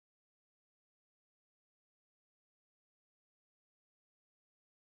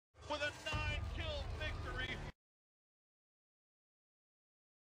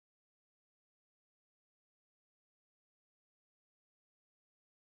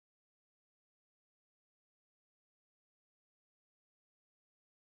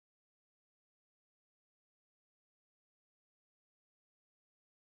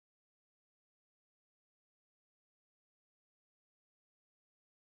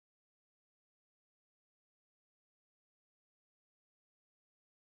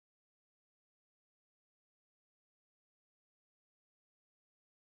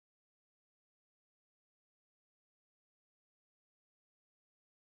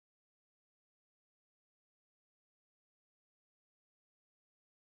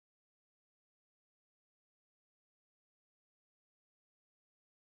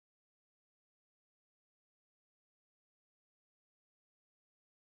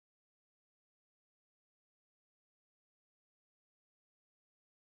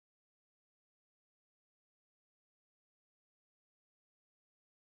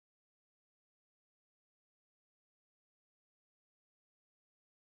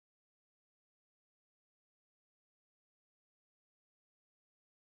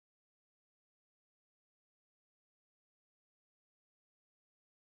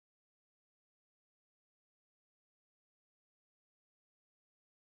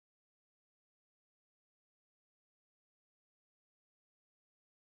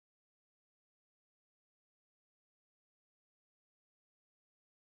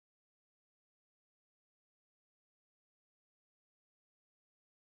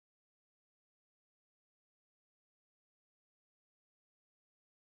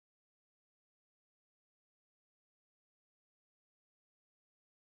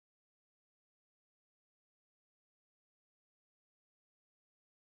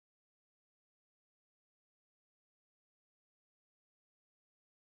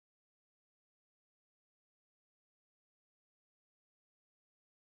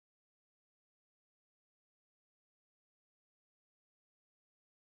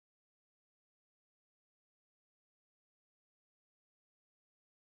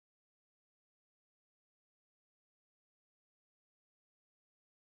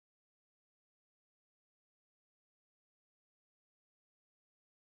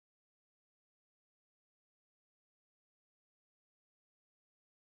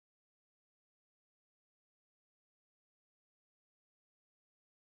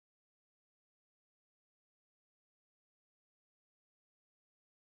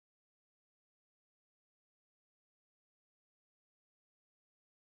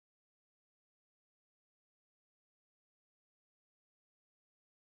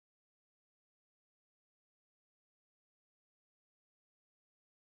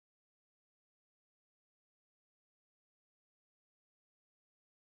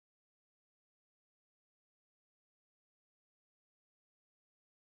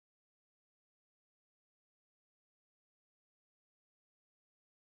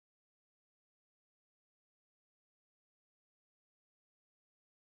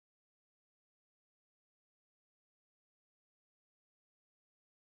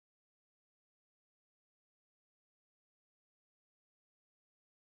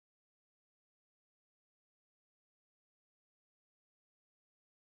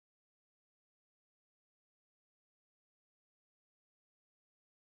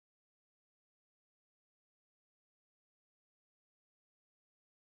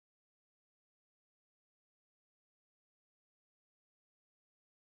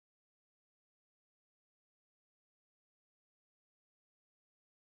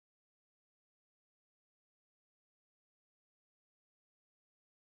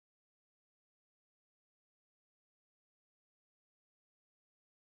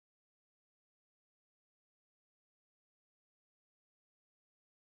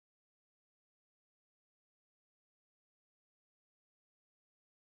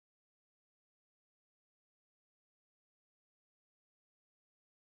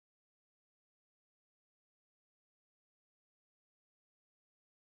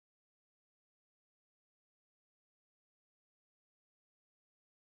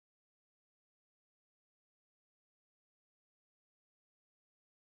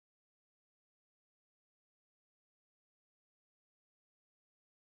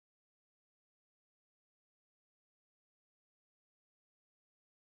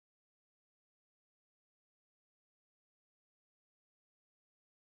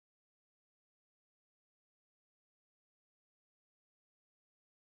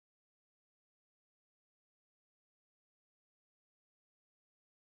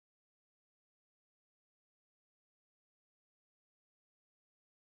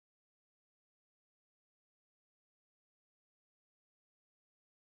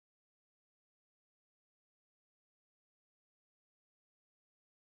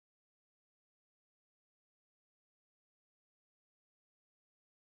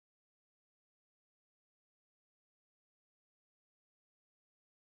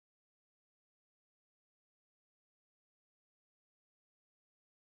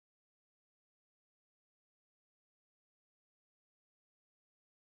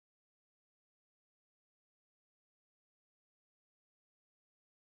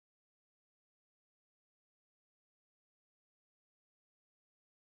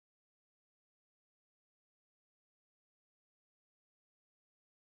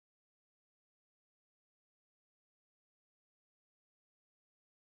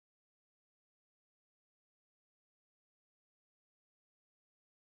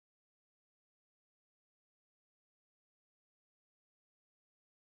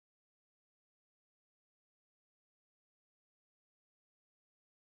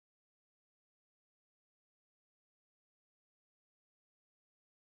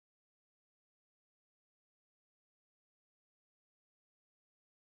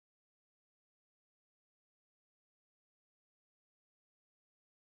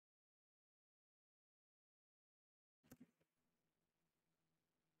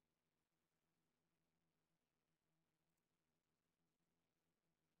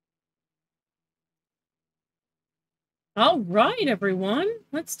All right, everyone.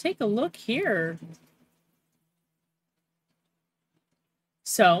 Let's take a look here.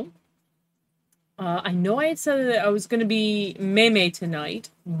 So, I know I had said that I was going to be Meme tonight,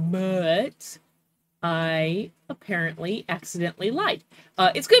 but I apparently accidentally lied.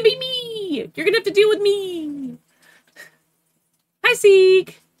 It's going to be me! You're going to have to deal with me! Hi,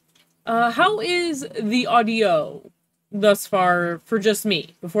 Seek! How is the audio thus far for just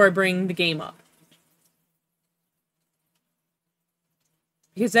me, before I bring the game up?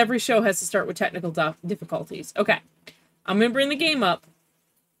 Because every show has to start with technical difficulties. Okay. I'm going to bring the game up.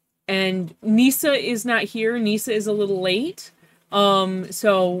 And Nisa is not here. Nisa is a little late.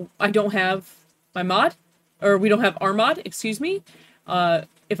 So I don't have my mod. Or we don't have our mod, excuse me.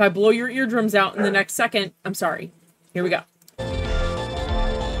 If I blow your eardrums out in the next second, I'm sorry. Here we go.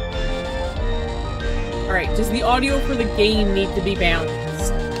 Alright, does the audio for the game need to be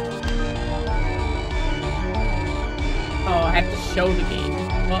balanced? Oh, I have to show the game.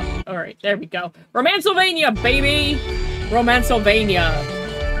 Well, alright, there we go. ROMANCELVANIA, baby! ROMANCELVANIA.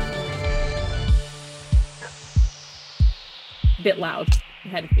 Bit loud. I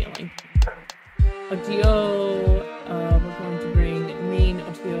had a feeling. Audio. We're going to bring main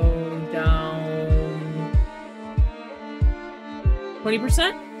audio down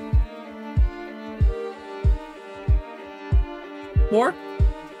 20%. More.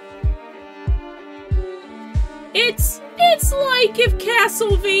 It's like if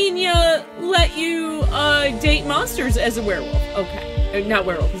Castlevania let you date monsters as a werewolf. Okay, not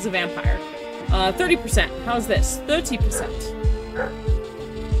werewolf, as a vampire. 30%. How's this? 30%.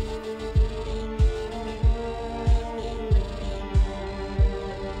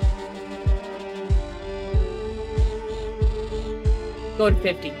 Go to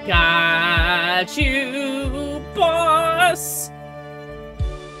 50. Got you, boss!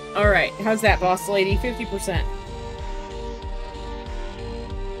 Alright, how's that, boss lady? 50%.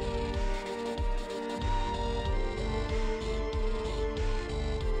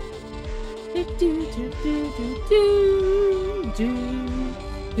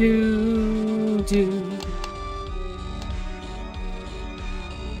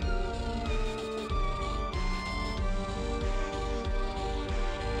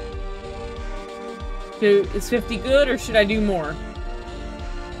 Is 50 good, or should I do more?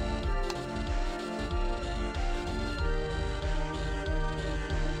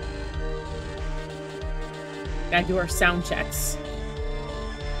 Gotta do our sound checks.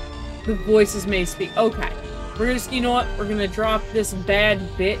 The voices may speak. Okay. We're just, you know what? We're gonna drop this bad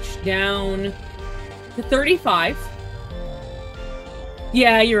bitch down to 35.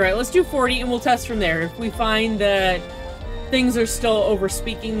 Yeah, you're right. Let's do 40 and we'll test from there. If we find that things are still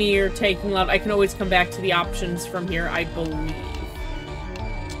over-speaking me or taking loud, I can always come back to the options from here, I believe.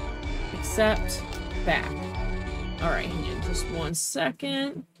 Except back. Alright, hang on just 1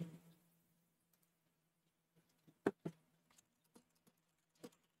 second.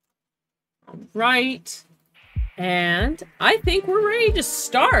 Right. And I think we're ready to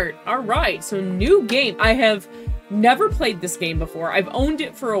start. Alright, so new game. I have never played this game before. I've owned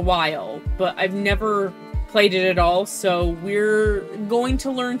it for a while, but I've never played it at all, so we're going to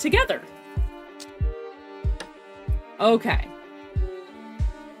learn together. Okay.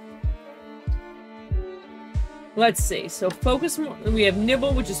 Let's see. So focus more. We have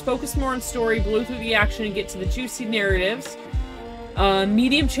Nibble, which is focus more on story, blow through the action, and get to the juicy narratives.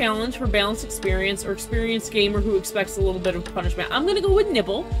 Medium challenge for balanced experience, or experienced gamer who expects a little bit of punishment. I'm gonna go with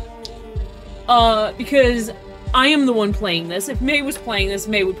Nibble. Because I am the one playing this. If May was playing this,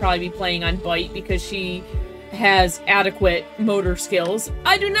 May would probably be playing on Bite because she has adequate motor skills.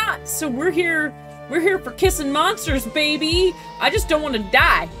 I do not. So we're here for kissing monsters, baby. I just don't want to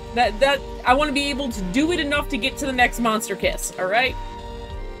die. I want to be able to do it enough to get to the next monster kiss, all right?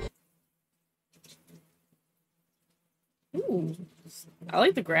 Ooh. I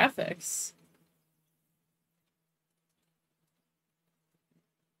like the graphics.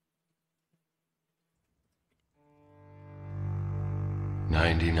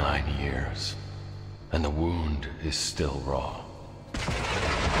 "99 years, and the wound is still raw.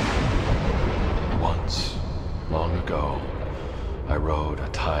 Once, long ago, I rode a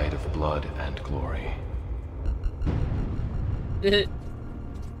tide of blood and glory.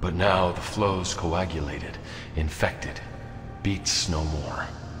 But now the flow's coagulated, infected, beats no more.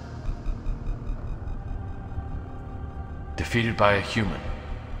 Defeated by a human,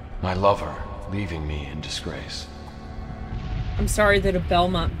 my lover leaving me in disgrace. I'm sorry that a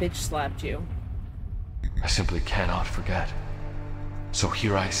Belmont bitch slapped you. I simply cannot forget. So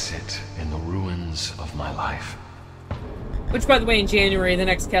here I sit in the ruins of my life. ” Which, by the way, in January, the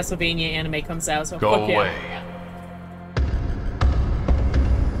next Castlevania anime comes out, so Go fuck yeah. away.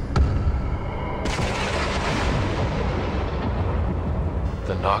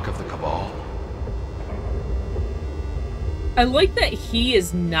 knock of the Cabal? I like that he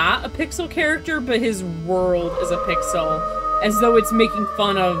is not a pixel character, but his world is a pixel, as though it's making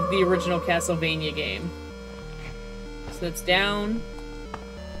fun of the original Castlevania game. So that's down,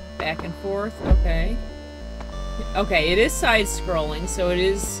 back and forth, okay. Okay, it is side-scrolling, so it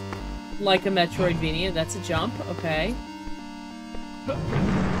is like a Metroidvania. That's a jump, okay.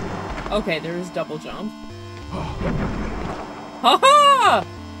 Okay, there is double jump. Ha-ha!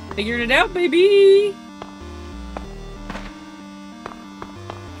 Figured it out, baby!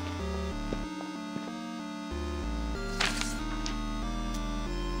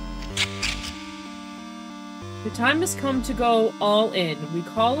 The time has come to go all in. We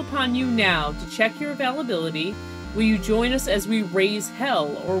call upon you now to check your availability. Will you join us as we raise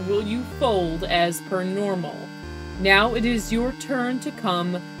hell, or will you fold as per normal? Now it is your turn to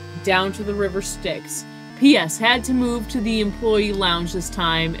come down to the river Styx. P.S. Had to move to the employee lounge this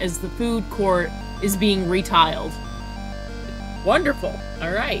time as the food court is being retiled. Wonderful.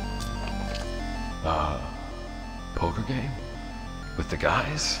 All right. Poker game? With the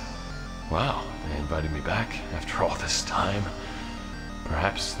guys? Wow, they invited me back after all this time.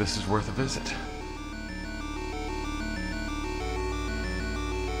 Perhaps this is worth a visit.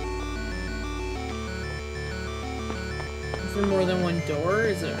 Is there more than one door, or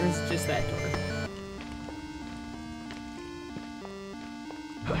is it just that door?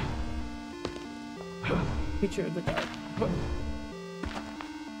 Picture of the dark.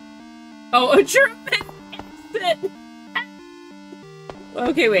 Oh, a dramatic exit!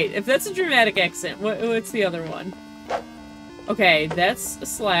 Okay, wait. If that's a dramatic exit, what's the other one? Okay, that's a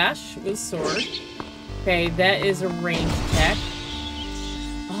slash with sword. Okay, that is a ranged attack.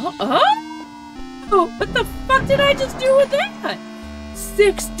 Oh, what the fuck did I just do with that?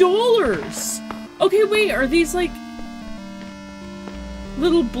 $6! Okay, wait, are these like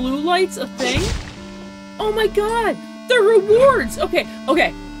little blue lights a thing? Oh my god, they're rewards! Okay,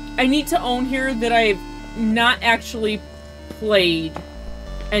 I need to own here that I've not actually played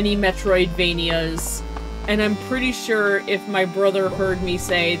any Metroidvanias, and I'm pretty sure if my brother heard me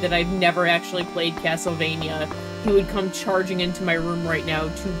say that I've never actually played Castlevania, he would come charging into my room right now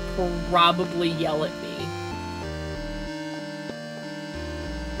to probably yell at me.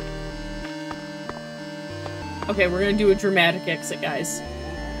 Okay, we're gonna do a dramatic exit, guys.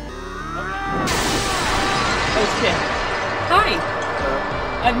 Oh shit. Hi!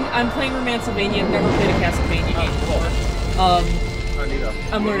 I'm playing ROMANCELVANIA. I've never played a Castlevania game before.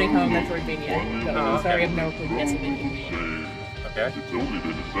 I'm learning how Metroidvania goes. I'm sorry, I've never played Castlevania. Okay. It's only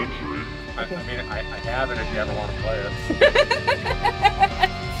been a century. I mean, I have it if you ever want to play it.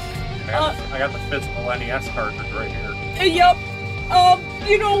 I got the physical NES cartridge right here. Yup.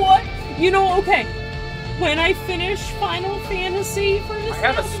 You know what? Okay. When I finish Final Fantasy for this,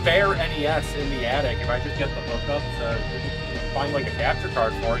 I have a spare NES in the attic. If I just get the hookups, find like a capture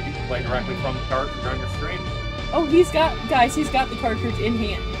card for it, you can play directly from the cartridge on your screen. Oh, he's got the cartridge in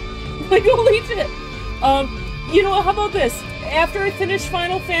hand. Like, holy shit. You know what, how about this? After I finish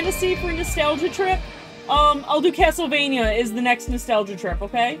Final Fantasy for Nostalgia Trip, I'll do Castlevania as the next Nostalgia Trip,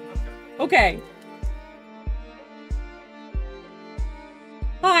 okay? Okay.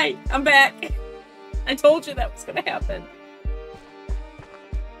 Hi, I'm back. I told you that was gonna happen.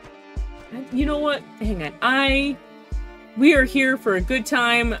 You know what? Hang on. We are here for a good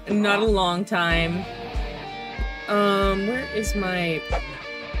time, not a long time. Where is my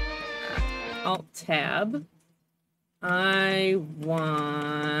Alt-Tab? I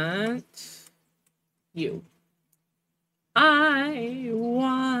want you. I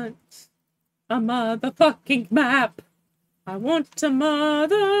want a motherfucking map. I want a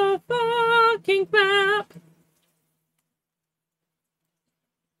motherfucking map.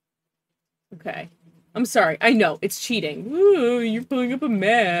 Okay. I'm sorry. I know, it's cheating. Ooh, you're pulling up a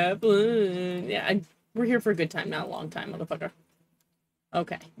map. Yeah, we're here for a good time, not a long time, motherfucker.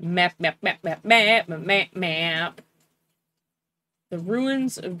 Okay. Map. The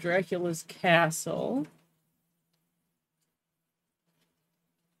ruins of Dracula's castle.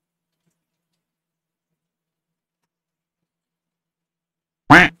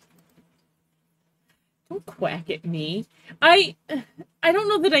 Don't quack at me. I don't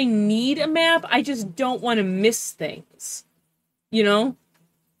know that I need a map. I just don't want to miss things. You know?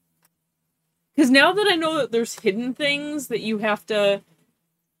 Because now that I know that there's hidden things that you have to...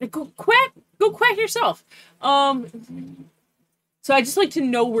 Go quack yourself. So I just like to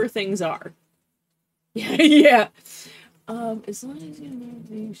know where things are. Yeah. As long as you know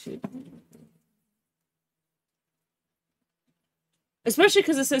they should... Especially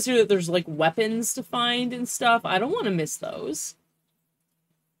because it says here that there's, like, weapons to find and stuff. I don't want to miss those.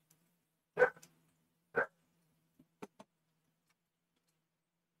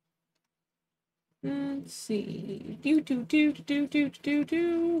 Let's see.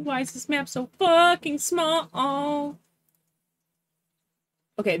 Why is this map so fucking small?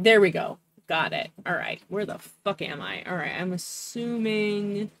 Okay, there we go. Got it. Alright, where the fuck am I? Alright, I'm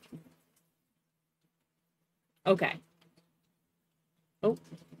assuming... Okay. Oh,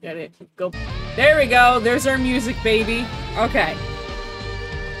 got it. Go. There we go. There's our music, baby. Okay.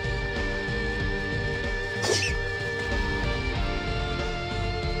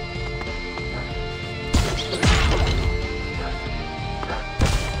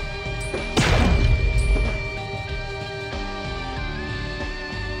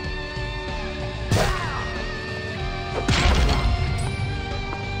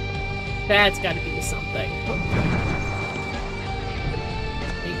 That's gotta be something.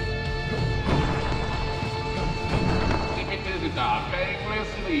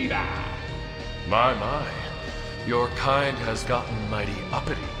 My. Your kind has gotten mighty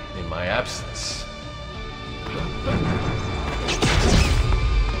uppity in my absence.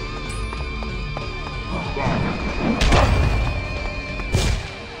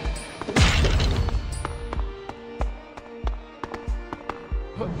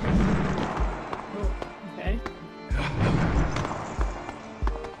 Okay.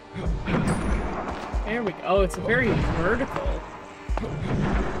 There we go. Oh, it's very vertical.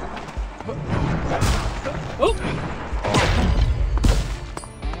 Oh!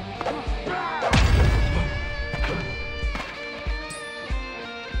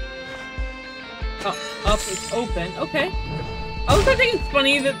 Oh, up is open. Okay. I also think it's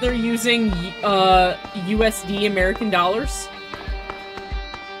funny that they're using USD American dollars.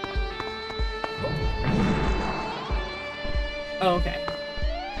 Oh, okay.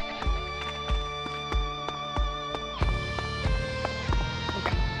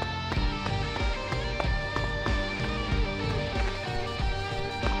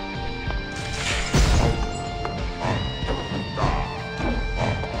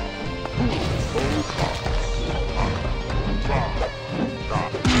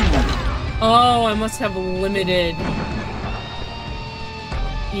 Oh, I must have limited...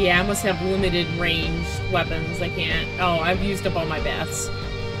 Yeah, I must have limited ranged weapons. I can't... Oh, I've used up all my bats.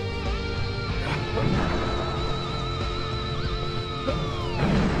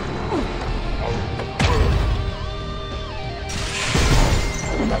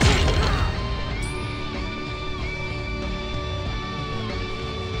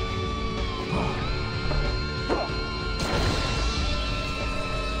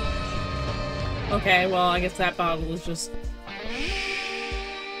 Okay, well, I guess that bottle is just...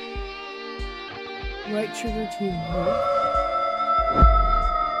 Right trigger to work.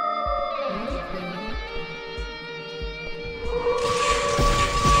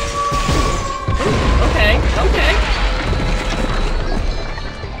 Okay, okay.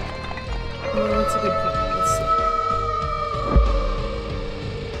 Oh, that's a good point. Let's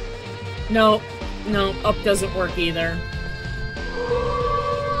see. No, up doesn't work either.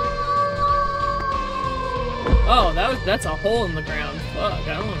 Oh, that's a hole in the ground. Fuck,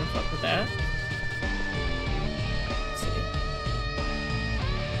 I don't want to fuck with that. Let's see.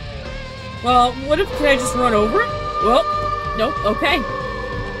 Well, what if can I just run over it? Well, nope. Okay,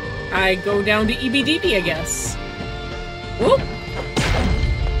 I go down to EBDB, I guess. Whoop.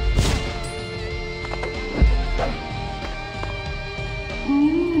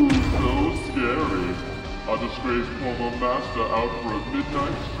 So scary. A disgraced former master out for a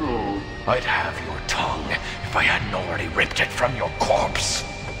midnight stroll. I'd have your tongue if I hadn't already ripped it from your corpse.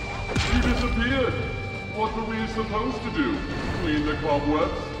 He disappeared. What were we supposed to do? Clean the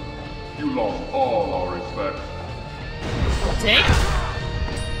cobwebs? You lost all our respect. Damn.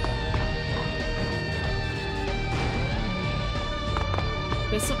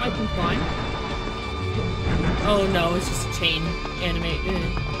 There's something I can climb? Oh no, it's just a chain animate.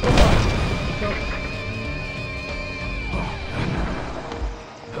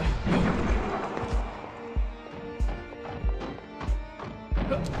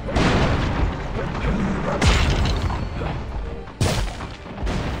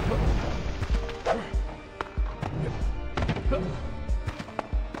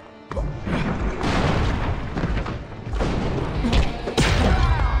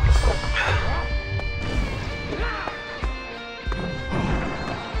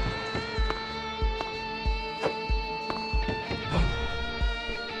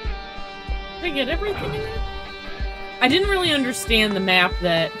 Did I get everything in there? I didn't really understand the map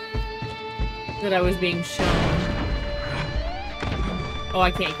that I was being shown. Oh,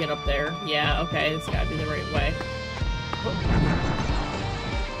 I can't get up there. Yeah, okay, this gotta be the right way.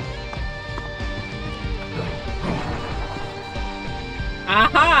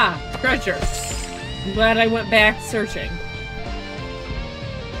 Aha! Treasure! I'm glad I went back searching.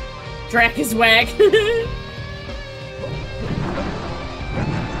 Drac is whack.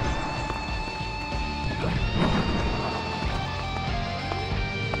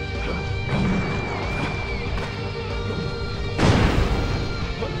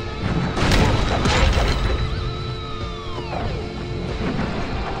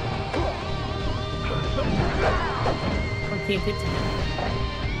 Can't get to him.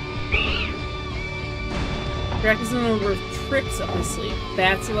 Drac is in a number of tricks up his sleeve.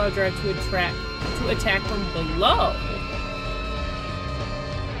 Bats allow Drac to attack from below.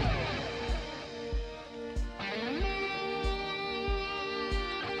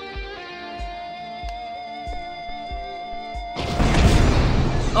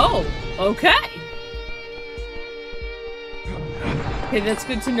 Oh, okay. Okay, that's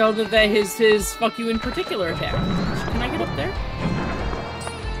good to know that his fuck you in particular attack. Can I get up there?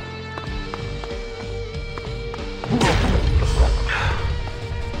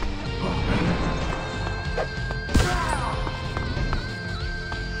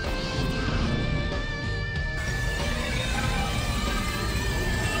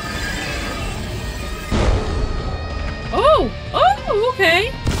 Oh,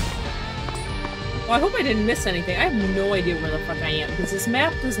 okay. Well, I hope I didn't miss anything. I have no idea where the fuck I am, because this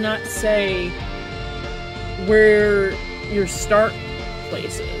map does not say where your start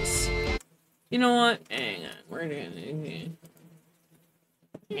place is. You know what? Hang on. We're gonna...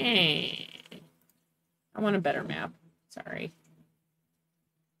 I want a better map. Sorry.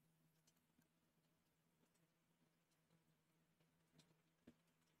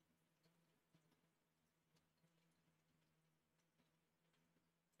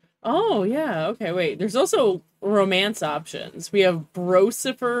 Oh, yeah. Okay, wait. There's also romance options. We have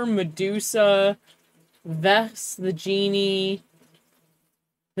Brocifer, Medusa, Vess, the Genie,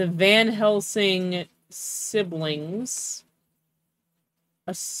 the Van Helsing siblings,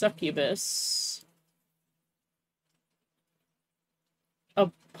 a succubus,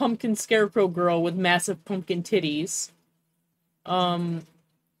 a pumpkin scarecrow girl with massive pumpkin titties, a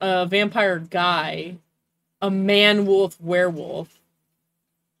vampire guy, a man-wolf werewolf,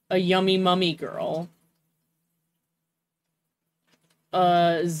 a yummy mummy girl,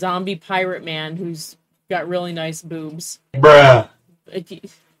 a zombie pirate man who's got really nice boobs. Bruh.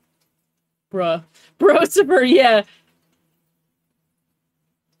 Bruh. Brocifer, yeah.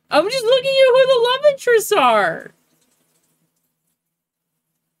 I'm just looking at who the love interests are.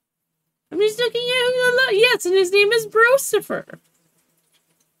 I'm just looking at who the love... Yes, and his name is Brocifer.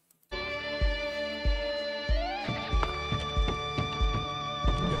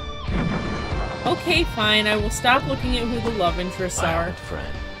 Okay, fine. I will stop looking at who the love interests are. My old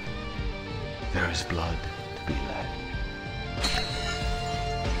friend, there is blood to be let.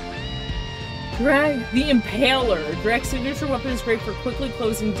 Drag the Impaler. Drag's signature weapon is great for quickly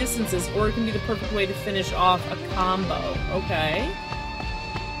closing distances, or it can be the perfect way to finish off a combo. Okay.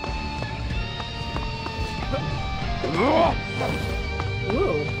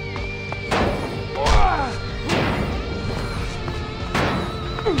 Ooh.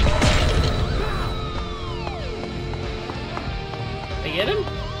 Did I get him?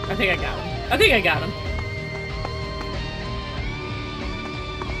 I think I got him. I think I got him.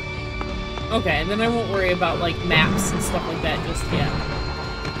 Okay, and then I won't worry about, like, maps and stuff like that just yet.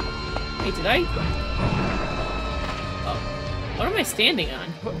 Hey, did I? Oh. What am I standing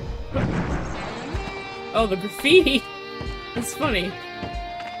on? Oh, the graffiti. That's funny.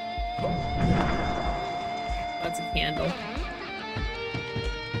 That's a candle.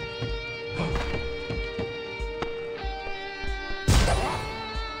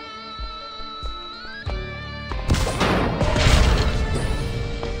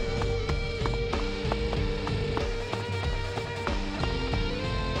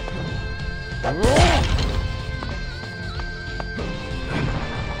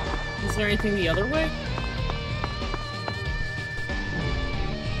 Is there anything the other way?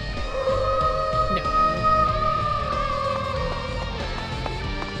 No.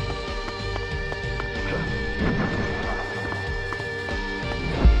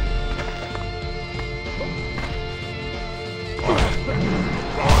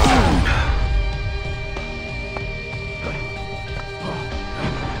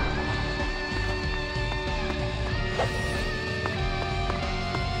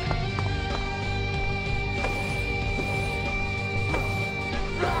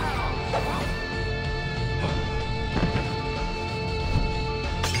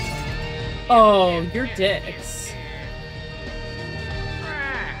 Oh, you're dicks.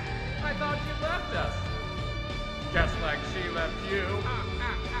 I thought you left us. Just like she left you.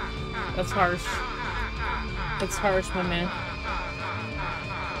 That's harsh. That's harsh, my man.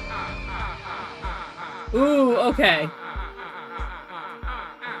 Ooh, okay.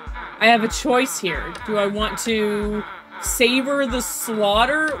 I have a choice here. Do I want to savor the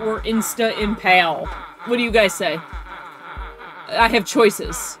slaughter or insta-impale? What do you guys say? I have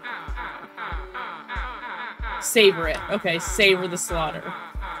choices. Savor it. Okay, savor the slaughter.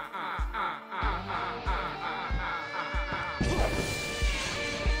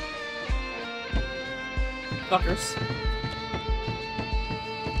 Fuckers.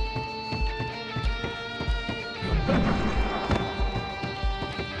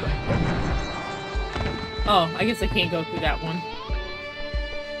 Oh, I guess I can't go through that one.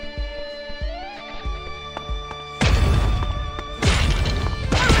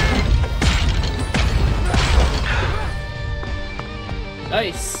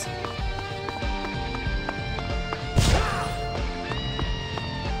 Nice.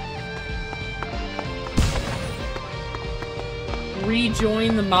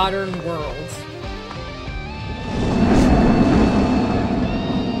 Rejoin the modern world.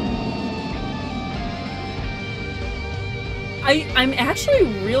 I'm actually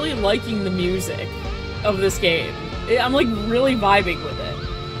really liking the music of this game. I'm like really vibing with it.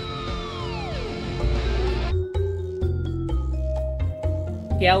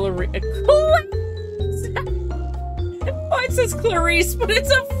 Gallery. Clarice! Oh, it says Clarice, but it's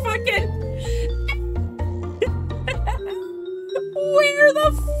a fucking. Where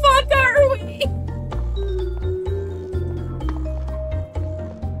the fuck are we?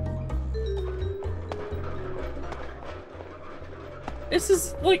 This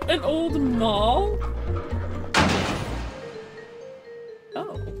is like an old mall?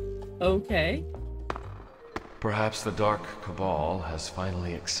 Oh, okay. Perhaps the Dark Cabal has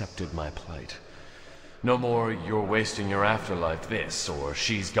finally accepted my plight. No more you're wasting your afterlife this, or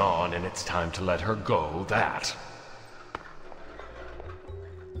she's gone and it's time to let her go that.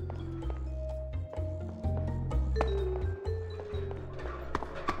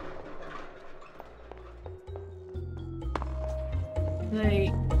 Can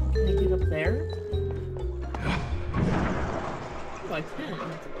I get up there? Oh, I can.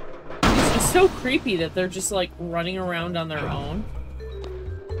 It's so creepy that they're just like running around on their own.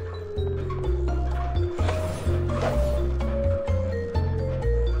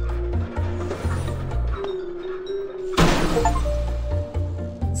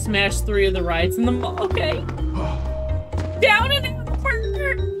 Smash 3 of the rides in the mall. Okay. Down and out.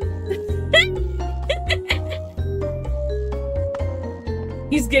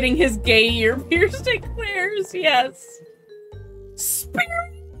 He's getting his gay ear pierced at Claire's, yes. Spare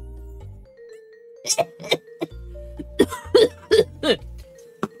me.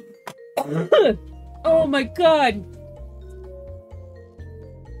 Oh my god.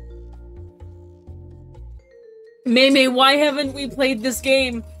 Maymay, why haven't we played this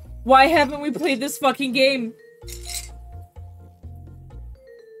game? Why haven't we played this fucking game?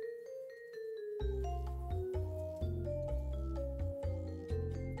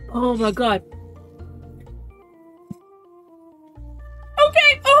 Oh my god.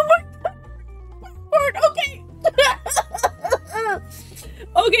 Okay, oh my god. Okay.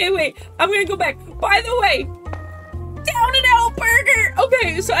 Okay, wait. I'm gonna go back. By the way, Down and Out Burger.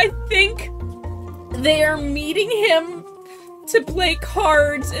 Okay, so I think they are meeting him to play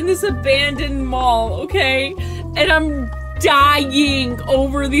cards in this abandoned mall, okay? And I'm dying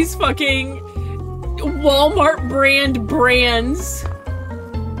over these fucking Walmart brand brands.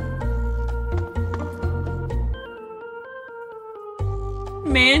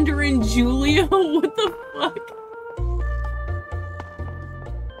 Mandarin Julio? What the fuck?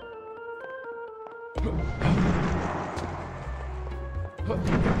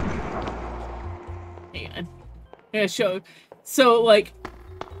 Hang on. I'm gonna show. So, like...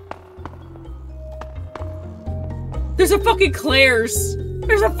 There's a fucking Claire's!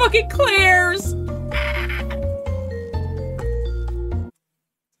 There's a fucking Claire's!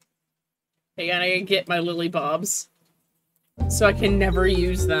 Hang on, I gotta get my Lily Bobs. So I can never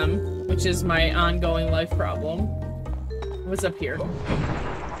use them, which is my ongoing life problem. What's up here?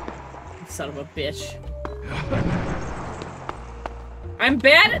 Son of a bitch. I'm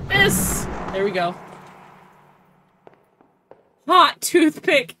bad at this! There we go. Hot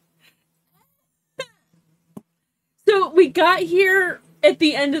toothpick. So we got here at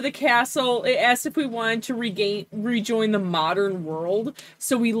the end of the castle. It asked if we wanted to rejoin the modern world.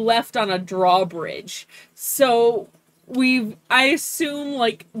 So we left on a drawbridge. So I assume,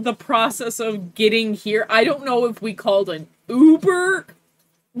 like, the process of getting here, I don't know if we called an Uber.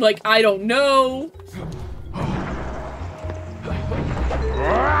 Like, I don't know.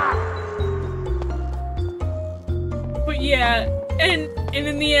 Yeah, and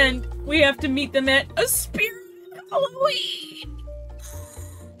in the end, we have to meet them at a spirit Halloween.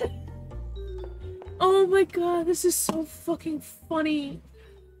 Oh my god, this is so fucking funny.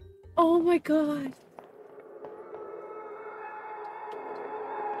 Oh my god.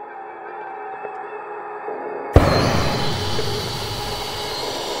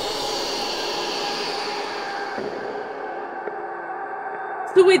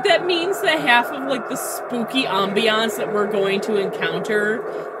 So wait, that means that half of, like, the spooky ambiance that we're going to encounter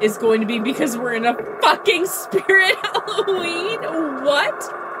is going to be because we're in a fucking spirit Halloween? What?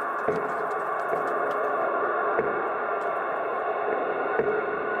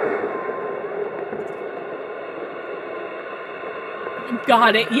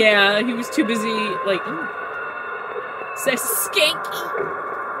 Got it, yeah. He was too busy, like, says skanky.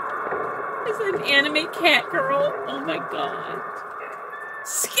 Is an anime cat girl? Oh my god.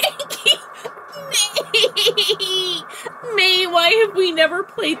 Skanky! May! May, why have we never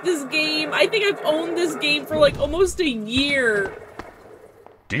played this game? I think I've owned this game for like almost a year.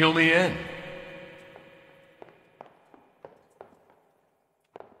 Deal me in.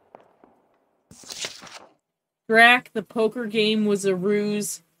 Drac, the poker game was a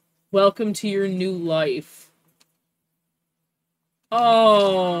ruse. Welcome to your new life.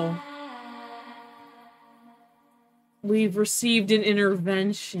 Oh. We've received an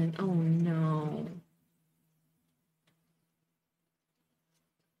intervention. Oh no.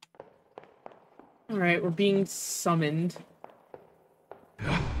 Alright, we're being summoned.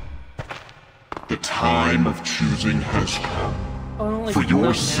 The time of choosing has come. Oh, I don't like For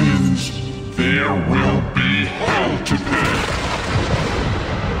your sins, there will be hell to pay.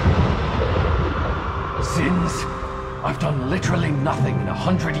 Sins? I've done literally nothing in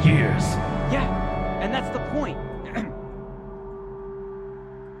 100 years. Yeah, and that's the point.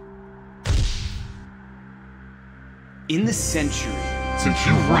 In the century, Since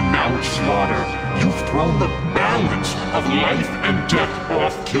you've renounced slaughter, you've thrown the balance of life and death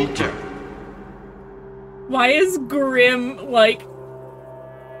off kilter. Why is Grim, like,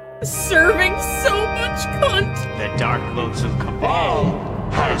 serving so much cunt? the dark loathsome cabal.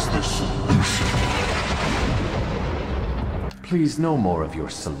 Has the solution. Please, no more of your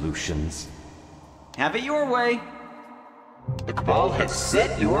solutions. Have it your way. The Cabal has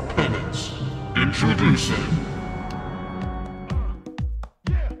set your penance. Introducing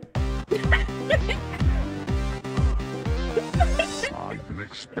I've been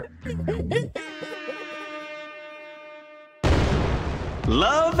expecting you.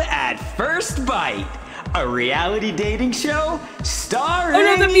 Love at First Bite, a reality dating show starring Oh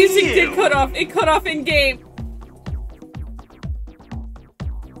no, the music you. did cut off. It cut off in game.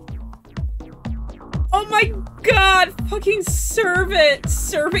 Oh my god, fucking serve it.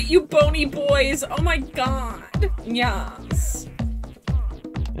 Serve it, you bony boys. Oh my god. Yes.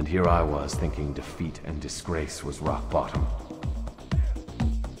 And here I was thinking defeat and disgrace was rock bottom.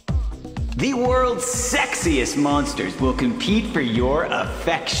 The world's sexiest monsters will compete for your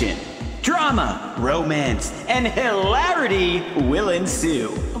affection. Drama, romance, and hilarity will ensue.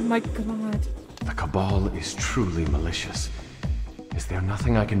 Oh my god. The Cabal is truly malicious. Is there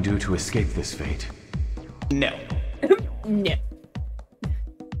nothing I can do to escape this fate? No. No.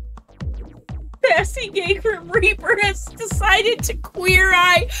 Sassy Gay Grim Reaper has decided to queer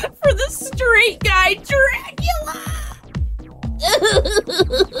eye for the straight guy Dracula.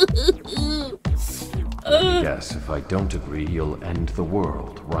 Yes, if I don't agree, you'll end the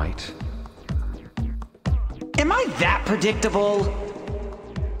world, right? Am I that predictable?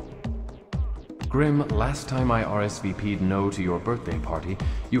 Grim, last time I RSVP'd no to your birthday party,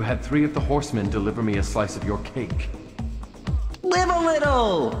 you had 3 of the horsemen deliver me a slice of your cake. Live a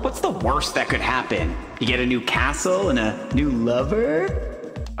little! What's the worst that could happen? You get a new castle and a new lover?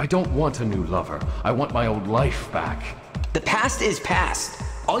 I don't want a new lover. I want my old life back. The past is past.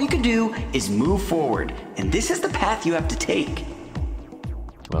 All you can do is move forward, and this is the path you have to take.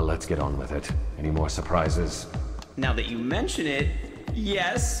 Well, let's get on with it. Any more surprises? Now that you mention it,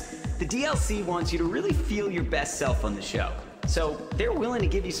 yes, the DLC wants you to really feel your best self on the show. So they're willing to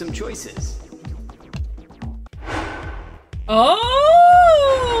give you some choices.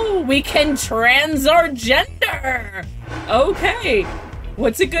 Oh, we can trans our gender. Okay.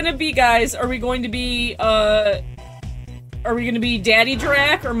 What's it gonna be, guys? Are we going to be Daddy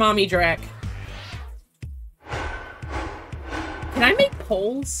Drac or Mommy Drac? Can I make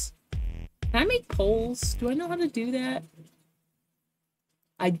polls? Can I make polls? Do I know how to do that?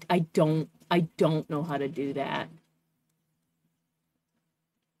 I don't know how to do that.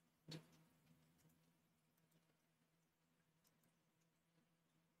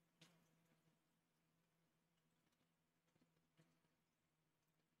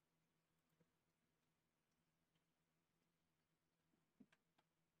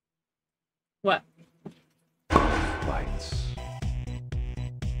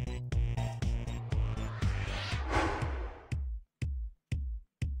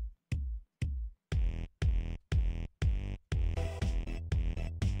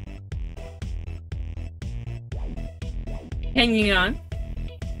 Hanging on.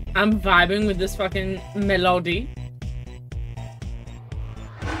 I'm vibing with this fucking melody.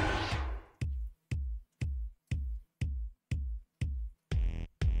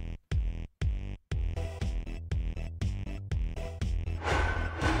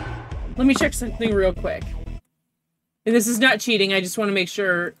 Let me check something real quick. And this is not cheating, I just want to make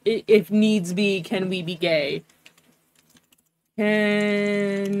sure, if needs be, can we be gay?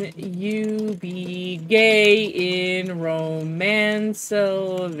 Can you be gay in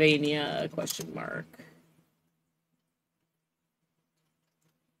ROMANCELVANIA? Question mark.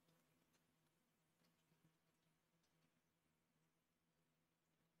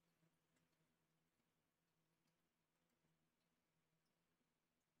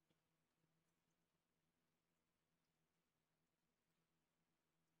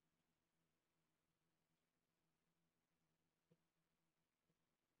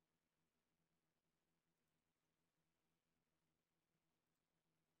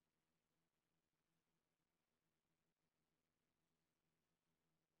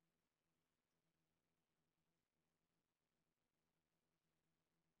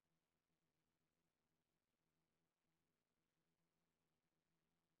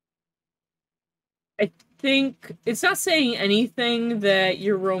 I think it's not saying anything that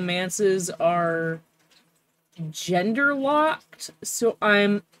your romances are gender locked, so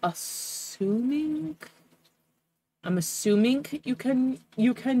I'm assuming you can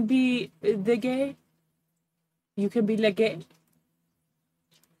be the gay. You can be le gay.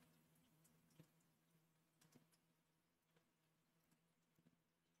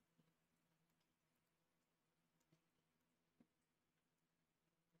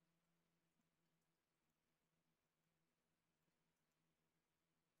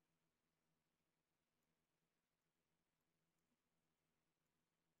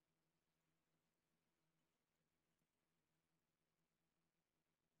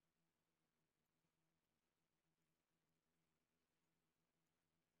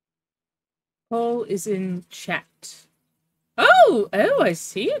 Poll is in chat. Oh, I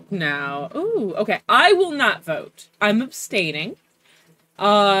see it now. Oh, okay. I will not vote. I'm abstaining.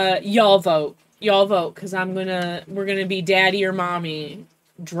 Y'all vote. Y'all vote, because we're gonna be daddy or mommy.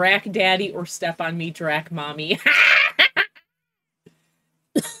 Drac daddy or step on me, Drac mommy.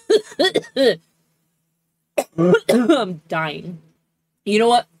 I'm dying. You know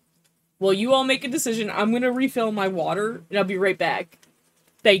what? Well, you all make a decision. I'm gonna refill my water, and I'll be right back.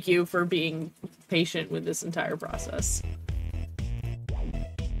 Thank you for being patient with this entire process.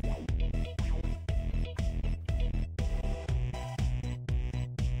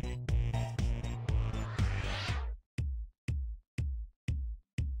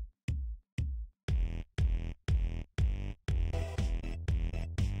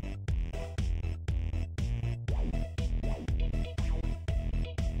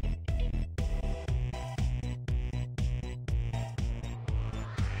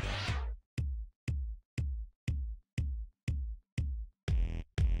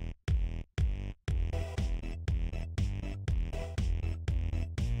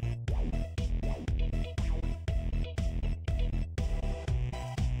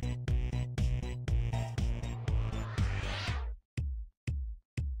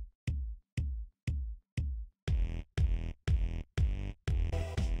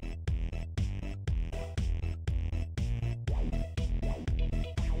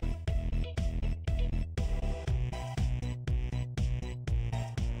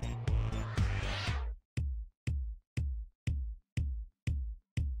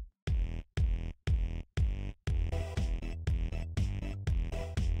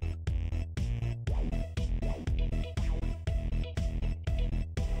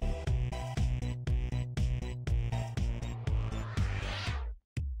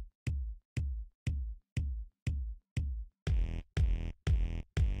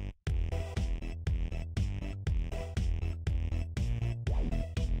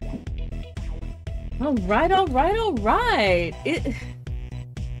 All right, all right, all right.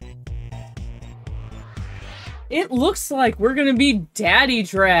 It looks like we're gonna be Daddy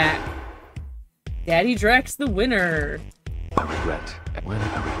Drac. Daddy Drac's the winner. I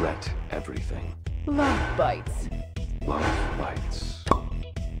regret everything. Love bites. Love bites.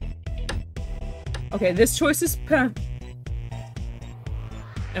 Okay, this choice is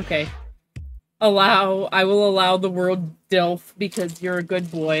okay. I will allow the word DILF because you're a good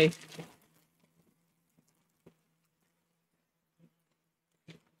boy.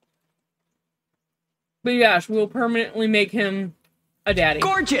 But yes, we'll permanently make him a daddy.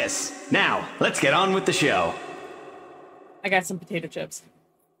 Gorgeous! Now, let's get on with the show. I got some potato chips.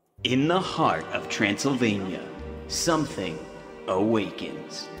 In the heart of Transylvania something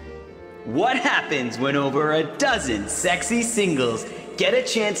awakens. What happens when over a dozen sexy singles get a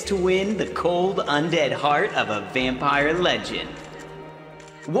chance to win the cold, undead heart of a vampire legend?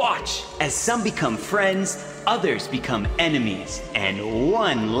 Watch as some become friends, others become enemies, and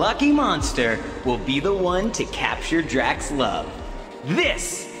one lucky monster will be the one to capture Drax's love.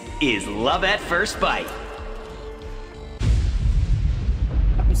 This is Love at First Bite.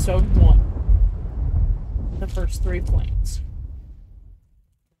 Episode 1. The first 3 planes.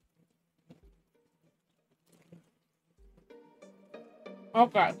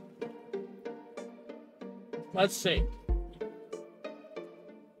 Okay. Let's see.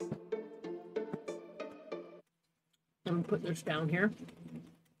 I'm gonna put this down here.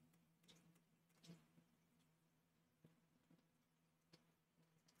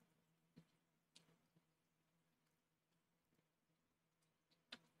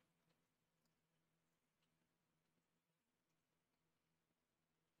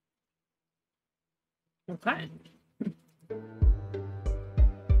 Okay.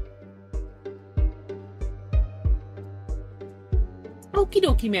 Okie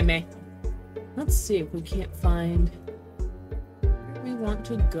dokie, meme. Let's see if we can't find where we want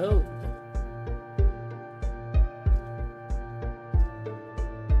to go.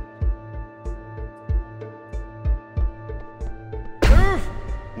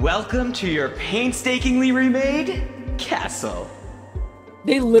 Welcome to your painstakingly remade castle.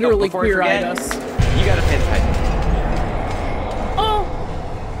 They literally Before I queer-eyed forget, us. You got a pin type. Oh!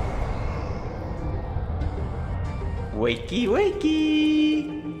 Wakey, wakey.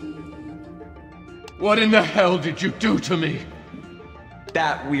 What in the hell did you do to me?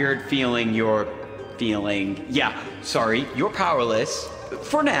 That weird feeling you're feeling. Yeah, sorry, you're powerless.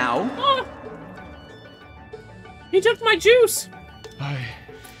 For now. Oh! He took my juice! I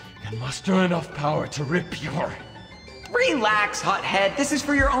can muster enough power to rip your... Relax, hothead. This is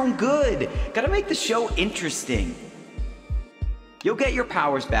for your own good. Gotta make the show interesting. You'll get your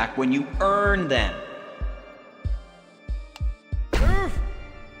powers back when you earn them.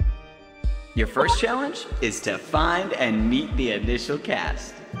 Your first challenge is to find and meet the initial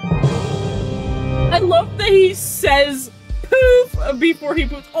cast. I love that he says poof before he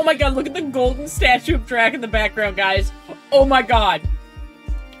poofs. Oh my god, look at the golden statue of Drac in the background, guys. Oh my god.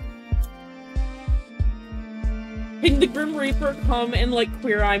 Can the Grim Reaper come and, like,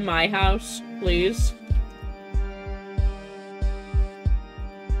 queer-eye my house, please?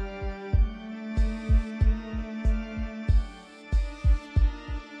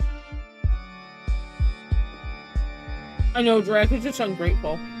 I know, Drac is just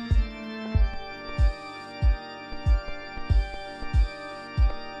ungrateful.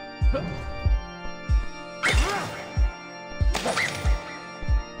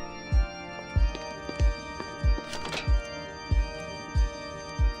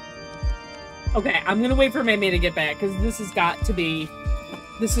 Okay, I'm gonna wait for Mei to get back, because this has got to be...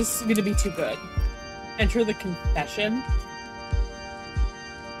 This is gonna be too good. Enter the confession.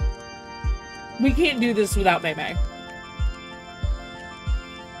 We can't do this without Mei.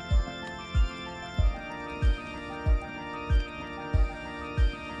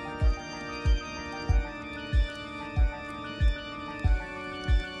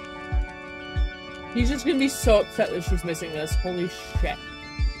 He's just gonna be so upset that she's missing this. Holy shit.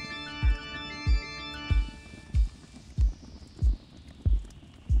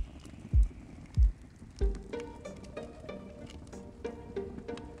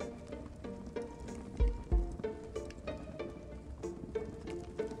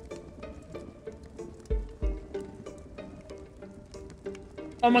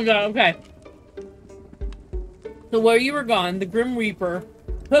 Oh my god, okay. So while you were gone, the Grim Reaper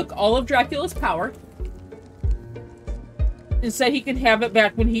took all of Dracula's power and said he can have it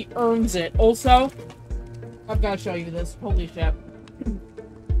back when he earns it. Also, I've got to show you this. Holy shit.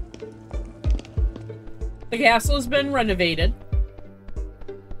 The castle has been renovated,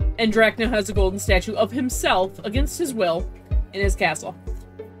 and Drac now has a golden statue of himself, against his will, in his castle.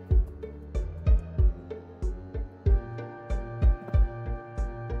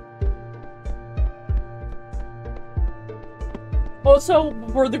 Also,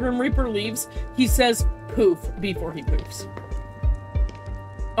 before the Grim Reaper leaves, he says poof before he poofs.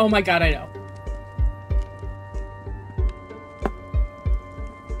 Oh my god, I know.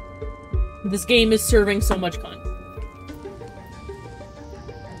 This game is serving so much content.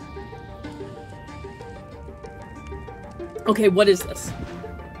 Okay, what is this?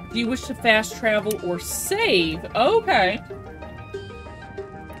 Do you wish to fast travel or save? Okay.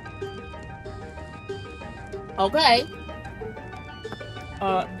 Okay.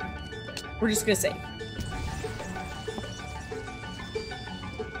 We're just gonna save.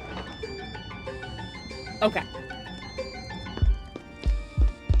 Okay.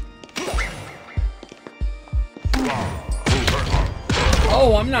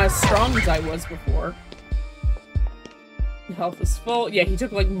 Oh, I'm not as strong as I was before. Health is full. Yeah, he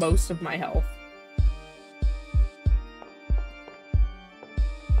took like most of my health.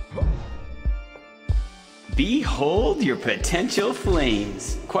 Behold your potential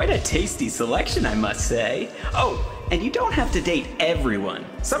flames. Quite a tasty selection, I must say. Oh, and you don't have to date everyone.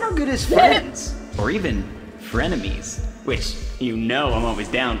 Some are good as friends, or even frenemies, which you know I'm always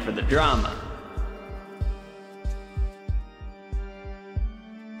down for the drama.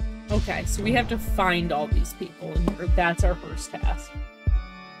 Okay, so we have to find all these people, and that's our first task.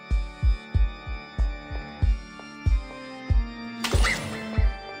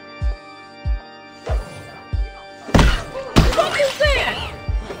 What is that?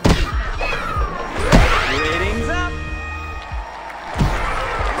 Ratings up.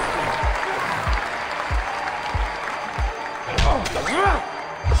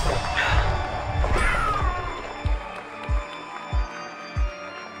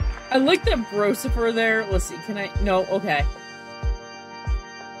 I like that Brosifer there. Let's see, can I? No, okay.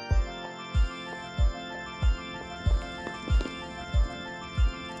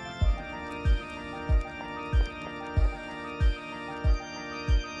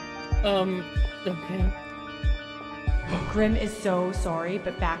 Okay. Grim is so sorry,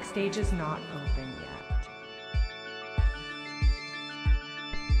 but backstage is not open yet.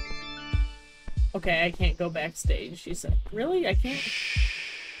 Okay, I can't go backstage. She said, really? I can't?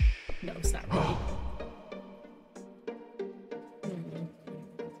 No, it's not really.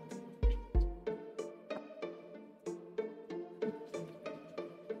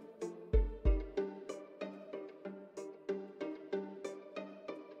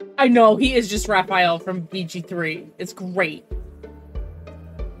 I know, he is just Raphael from BG3. It's great.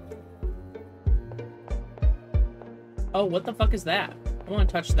 Oh, what the fuck is that? I want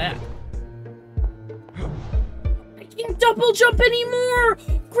to touch that. I can't double jump anymore!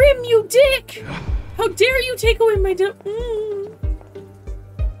 Grim, you dick! How dare you take away my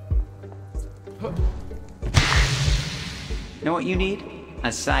Know what you need? A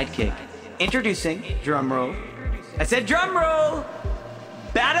sidekick. Introducing, drumroll. I said drumroll!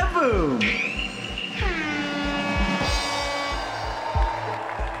 Bada boom!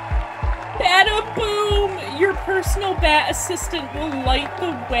 Bada boom! Your personal bat assistant will light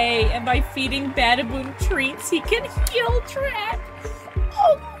the way, and by feeding Bada Boom treats, he can heal Track.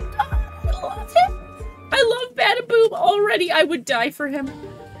 Oh my god, I love him! I love Bada Boom already. I would die for him.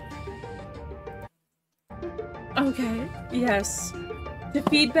 Okay, yes. To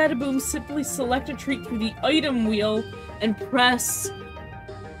feed Bada Boom, simply select a treat through the item wheel and press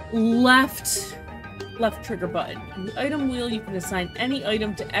left trigger button. In the item wheel, you can assign any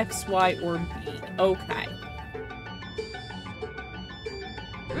item to X, Y, or B. Okay.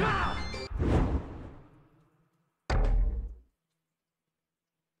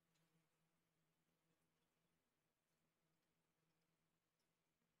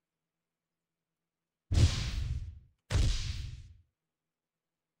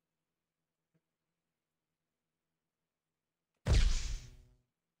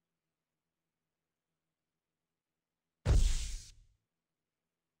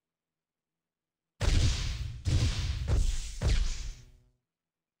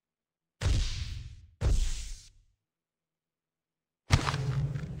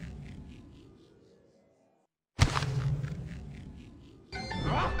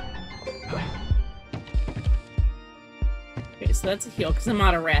 Okay, so that's a heal, because I'm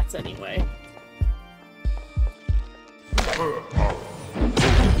out of rats anyway.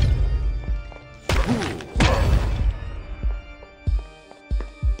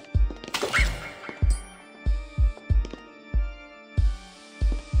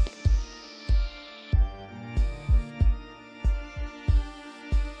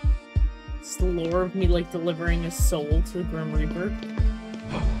 It's the lore of me, like, delivering a soul to the Grim Reaper.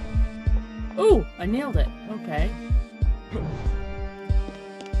 Ooh, I nailed it. Okay.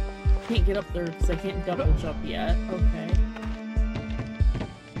 Can't get up there because I can't double jump yet. Okay.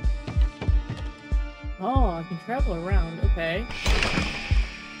 Oh, I can travel around. Okay.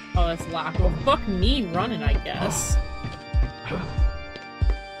 Oh, that's locked. Well, fuck me running, I guess.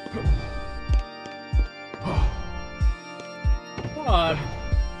 Fuck.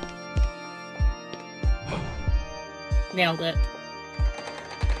 Nailed it.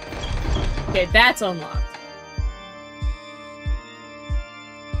 Okay, that's unlocked.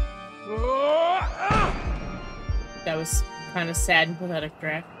 That was kind of sad and pathetic,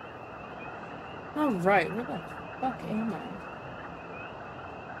 Drac. Alright, where the fuck am I?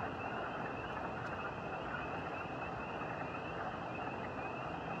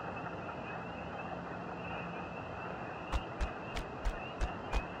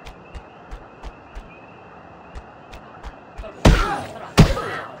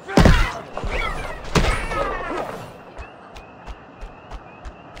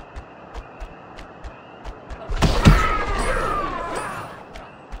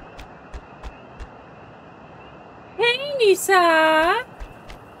 Nisa!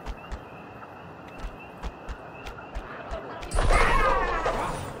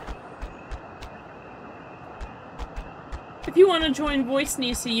 If you want to join Voice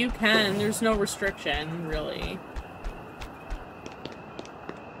Nisa, you can. There's no restriction, really.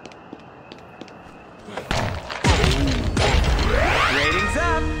 Ratings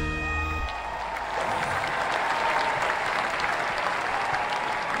up!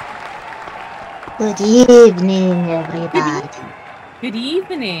 Good evening, everybody. Good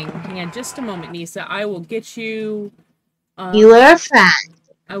evening. Hang on just a moment, Nisa. I will get you... You are a friend.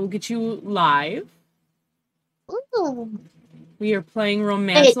 I will get you live. Ooh. We are playing Wait,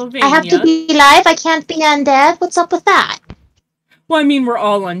 ROMANCELVANIA. I have to be live? I can't be undead? What's up with that? Well, I mean, we're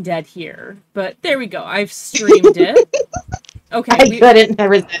all undead here. But there we go. I've streamed it. Okay. I couldn't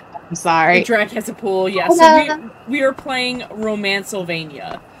resist. I'm sorry. Drac has a pool, yeah. So we are playing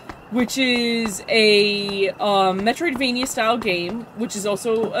ROMANCELVANIA, which is a Metroidvania style game, which is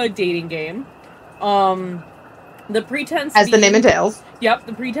also a dating game. The pretense As the name entails. Yep,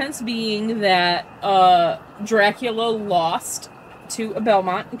 the pretense being that Dracula lost to a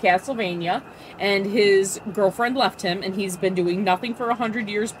Belmont in Castlevania, and his girlfriend left him, and he's been doing nothing for 100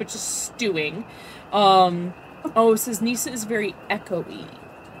 years but just stewing. Oh, it says Nisa is very echoey.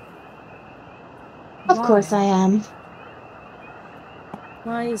 Of course I am.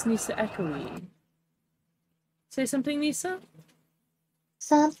 Why is Nisa echoey? Say something, Nisa?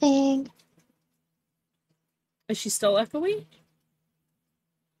 Something. Is she still echoey?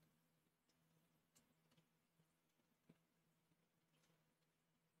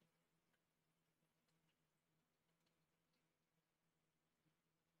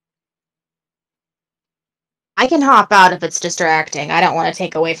 I can hop out if it's distracting. I don't want to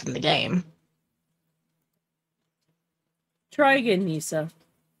take away from the game. Try again, Nisa.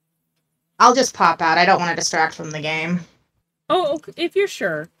 I'll just pop out. I don't want to distract from the game. Oh, okay, if you're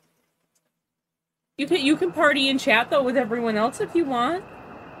sure. You can party and chat, though, with everyone else if you want.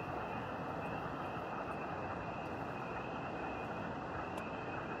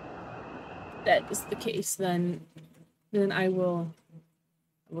 That is the case, then I will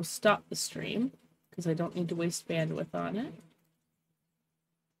stop the stream, because I don't need to waste bandwidth on it.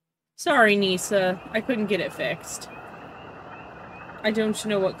 Sorry, Nisa. I couldn't get it fixed. I don't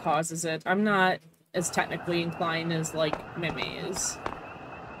know what causes it. I'm not as technically inclined as, like, Meme is.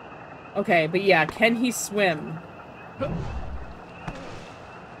 Okay, but yeah, can he swim?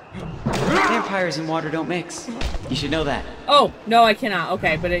 Vampires and water don't mix. You should know that. Oh, no, I cannot.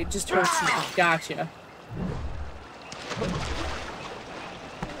 Okay, but it just hurts me. Gotcha.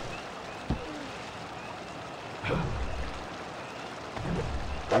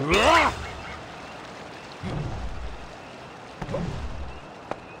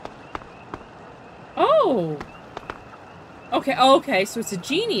 Oh! Okay, so it's a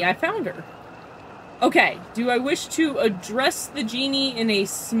genie. I found her. Okay, do I wish to address the genie in a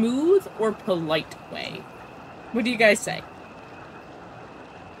smooth or polite way? What do you guys say?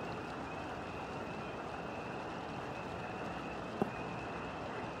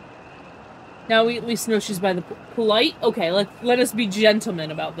 Now we at least know she's by the polite? Okay, let us be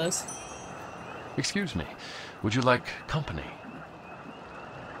gentlemen about this. Excuse me, would you like company?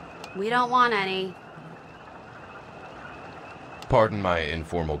 We don't want any. Pardon my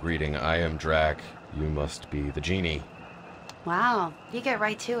informal greeting. I am Drac. You must be the genie. Wow, you get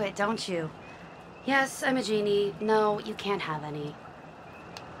right to it, don't you? Yes, I'm a genie. No, you can't have any.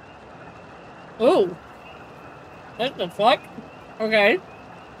 Oh. What the fuck? Okay.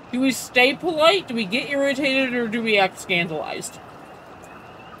 Do we stay polite? Do we get irritated? Or do we act scandalized?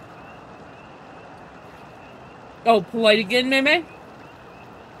 Oh, polite again, Meme?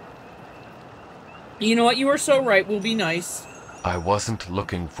 You know what? You are so right. We'll be nice. I wasn't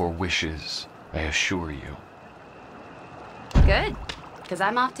looking for wishes, I assure you. Good, because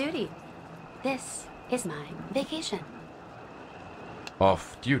I'm off duty. This is my vacation.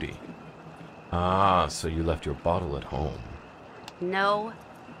 Off duty? Ah, so you left your bottle at home. No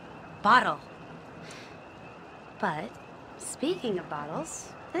bottle. But, speaking of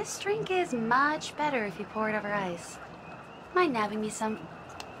bottles, this drink is much better if you pour it over ice. Mind nabbing me some?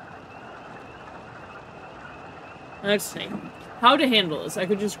 Let's see. How to handle this. I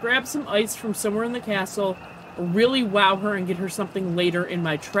could just grab some ice from somewhere in the castle, or really wow her and get her something later in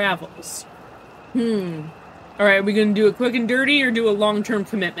my travels. Alright, are we gonna do it quick and dirty, or do a long-term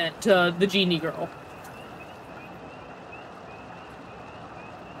commitment to the genie girl?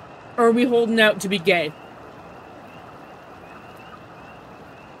 Or are we holding out to be gay?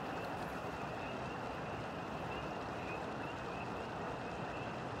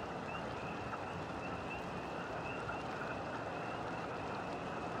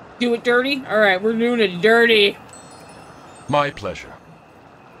 Do it dirty? Alright, we're doing it dirty. My pleasure.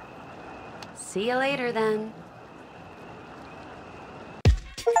 See you later, then.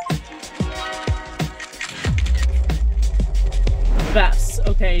 Bess.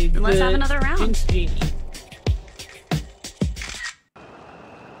 Okay, Let's have another round. Jinx Genie.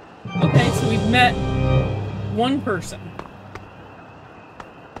 Okay, so we've met one person.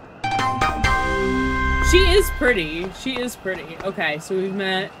 She is pretty. She is pretty. Okay, so we've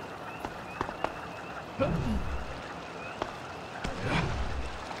met...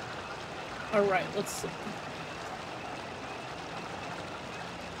 Alright, let's see.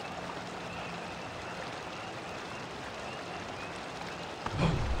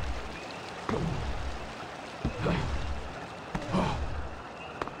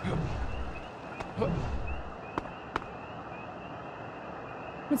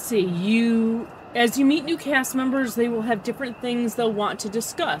 Let's see, as you meet new cast members, they will have different things they'll want to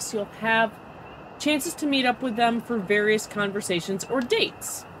discuss. You'll have chances to meet up with them for various conversations or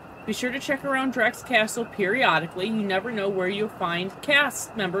dates. Be sure to check around Drax Castle periodically. You never know where you'll find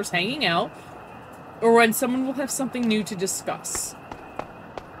cast members hanging out, or when someone will have something new to discuss.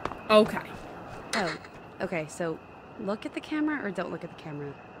 Okay. Oh, okay, so look at the camera or don't look at the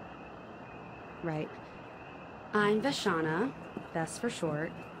camera? Right. I'm Vashana, Bess for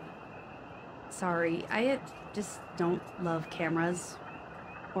short. Sorry, I just don't love cameras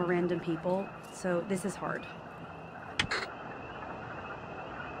or random people, so this is hard.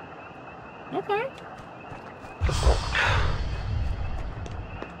 Okay.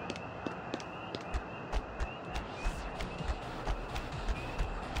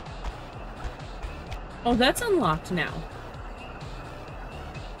 Oh, that's unlocked now.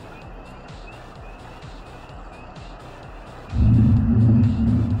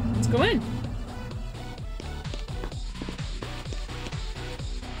 Let's go in.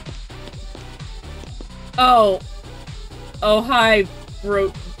 Oh. Oh, hi,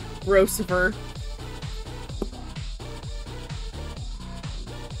 Rosifer.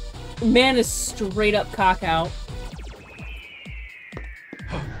 Man is straight up cock out.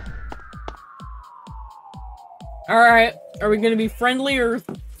 Alright, are we gonna be friendly or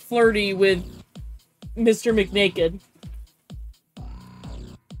flirty with Mr. McNaked?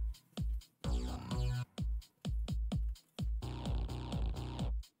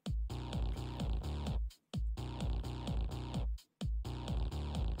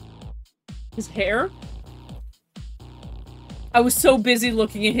 His hair? I was so busy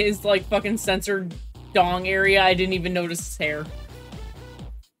looking at his, like, fucking censored dong area, I didn't even notice his hair.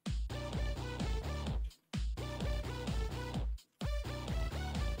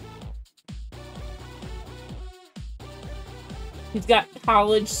 He's got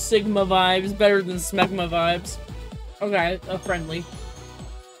college Sigma vibes, better than Smegma vibes. Okay, friendly.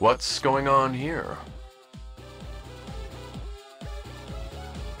 What's going on here?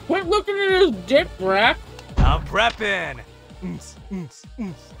 Quit looking at his dick, Brack. I'm prepping.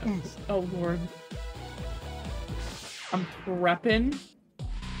 Oh, Lord. I'm prepping?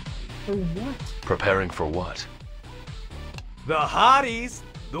 For what? Preparing for what? The hotties!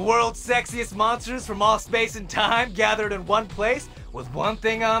 The world's sexiest monsters from all space and time gathered in one place with one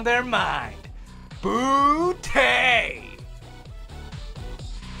thing on their mind. Booty!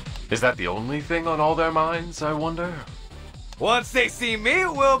 Is that the only thing on all their minds, I wonder? Once they see me,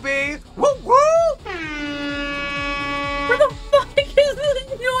 it will be woo woo! Where the fuck is this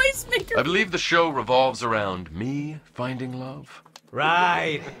noise maker? I believe the show revolves around me finding love.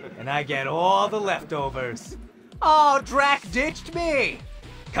 Right, and I get all the leftovers. Oh, Drac ditched me!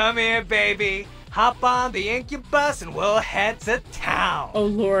 Come here, baby. Hop on the incubus and we'll head to town. Oh,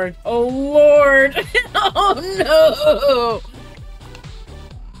 Lord. Oh, Lord. Oh, no.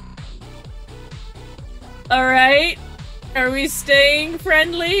 All right. Are we staying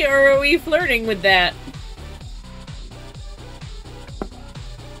friendly or are we flirting with that?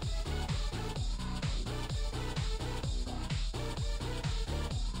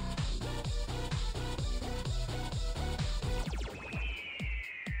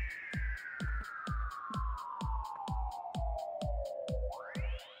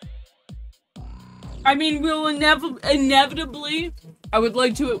 I mean, we'll inevitably, I would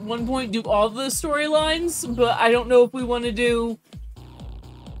like to at one point do all the storylines, but I don't know if we want to do...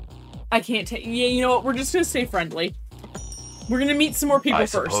 I can't take... Yeah, you know what? We're just going to stay friendly. We're going to meet some more people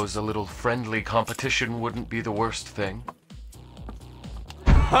first. I suppose a little friendly competition wouldn't be the worst thing.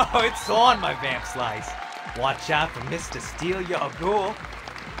 Oh, it's on, my vamp slice. Watch out for Mr. Steal Your Ghoul.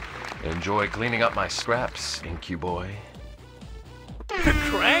 Enjoy cleaning up my scraps, Incuboy.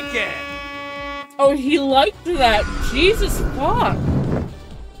 Crank it! Oh, he liked that. Jesus fuck.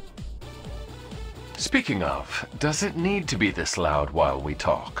 Speaking of, does it need to be this loud while we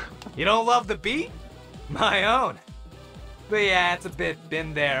talk? You don't love the beat? My own. But yeah, it's a bit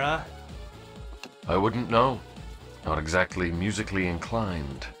been there, huh? I wouldn't know. Not exactly musically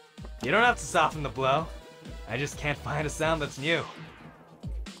inclined. You don't have to soften the blow. I just can't find a sound that's new.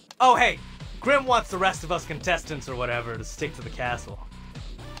 Oh hey, Grim wants the rest of us contestants or whatever to stick to the castle.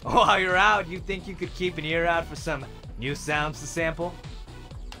 While you're out, you think you could keep an ear out for some new sounds to sample?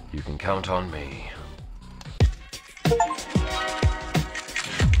 You can count on me.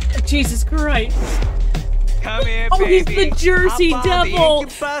 Jesus Christ. Come here, Oh, baby. he's the Jersey Hop on the Devil.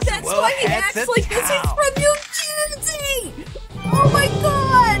 incubus That's and we'll why he head acts to like this. He's town. from New Jersey! Oh my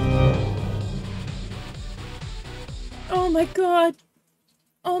god! Oh my god.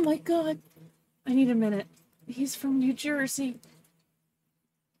 Oh my god. I need a minute. He's from New Jersey.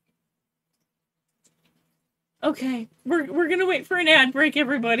 Okay, we're gonna wait for an ad break,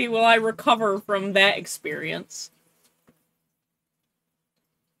 everybody, while I recover from that experience.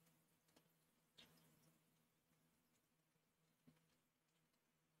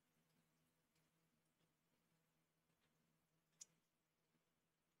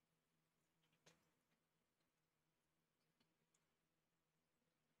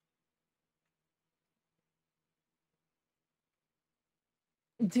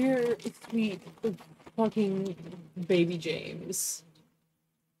 Dear sweet fucking baby James.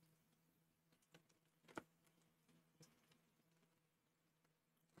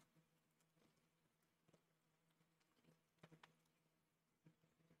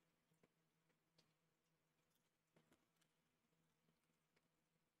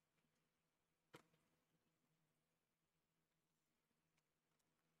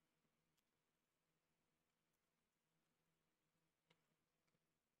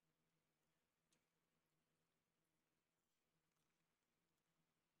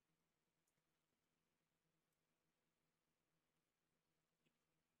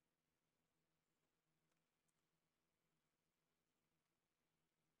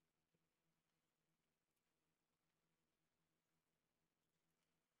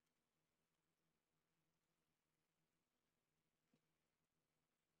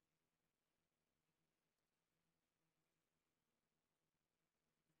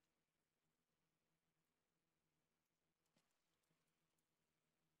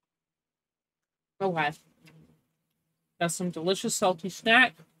 Okay. That's some delicious salty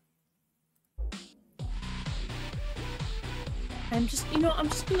snack. I'm just, I'm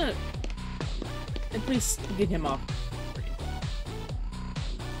just gonna at least get him up.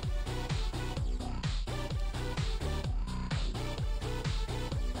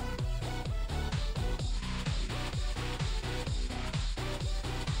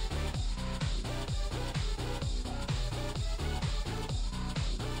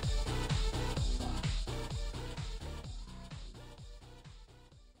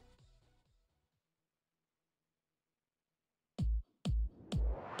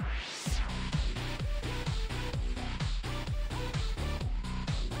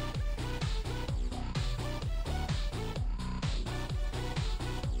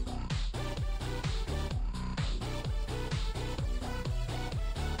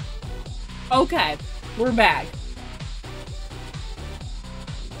 Okay, we're back.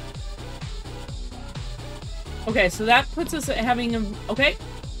 Okay, so that puts us at having a... Okay,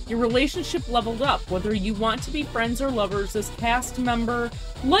 your relationship leveled up. Whether you want to be friends or lovers, this cast member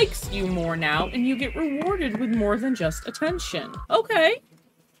likes you more now, and you get rewarded with more than just attention. Okay.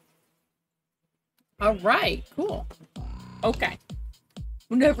 Alright, cool. Okay.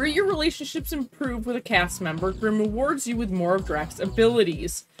 Whenever your relationships improve with a cast member, Grim rewards you with more of Drax's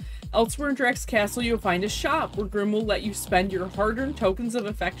abilities. Elsewhere in Drax's castle, you'll find a shop where Grim will let you spend your hard-earned tokens of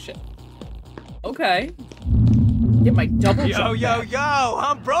affection. Okay. Get my double jump back. Yo,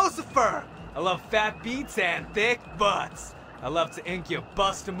 I'm Brosifer! I love fat beats and thick butts. I love to ink your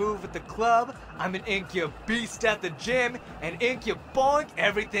bust a move at the club. I'm an ink your beast at the gym, and ink your boink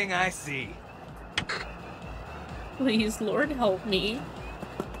everything I see. Please, Lord, help me.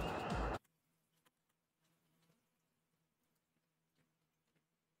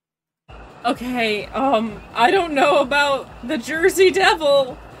 Okay, I don't know about the Jersey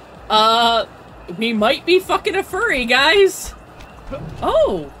Devil. We might be fucking a furry, guys.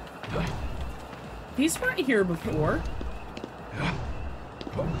 Oh. These weren't here before.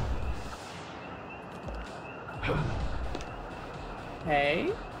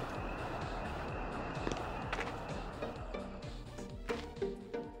 Okay.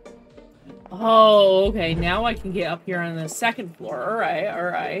 Oh, okay, now I can get up here on the second floor. Alright,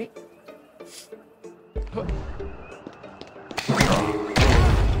 alright.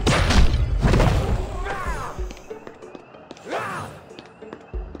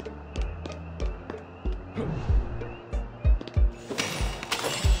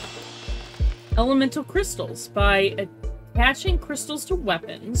 Elemental crystals. By attaching crystals to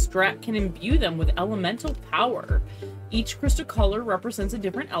weapons, Drac can imbue them with elemental power. Each crystal color represents a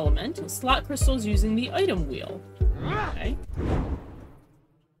different element. Slot crystals using the item wheel. Okay.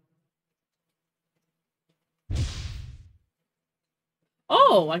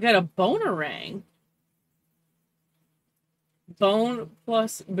 Oh, I got a boomerang. Bone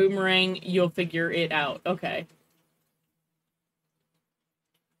plus boomerang, you'll figure it out. Okay.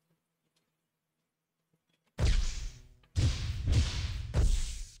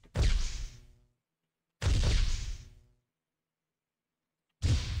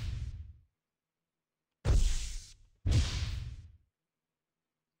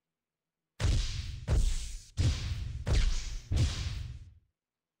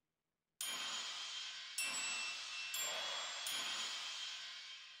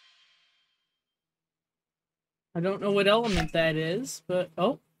 I don't know what element that is, but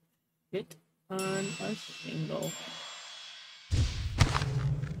oh, hit on a shingle.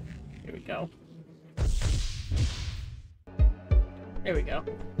 Here we go. There we go.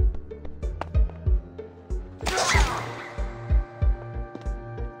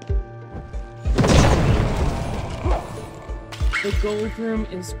 The gold room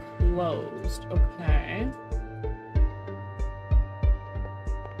is closed. Okay.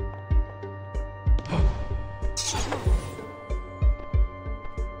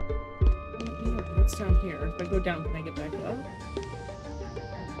 What's down here? If I go down, can I get back up?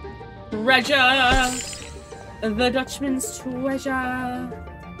 Treasure! The Dutchman's treasure!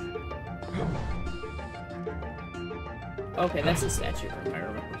 Okay, that's a statue room. I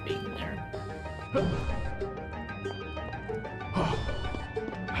remember being there.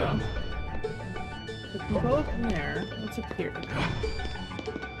 If we go up in there, what's up here?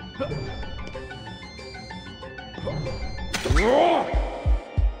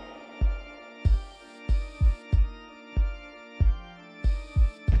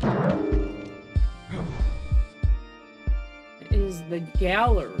 Is the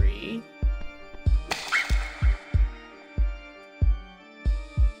gallery.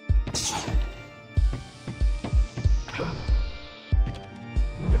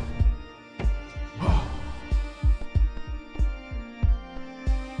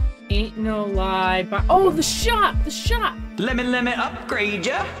 Ain't no lie, but oh, the shop! The shop! Let me upgrade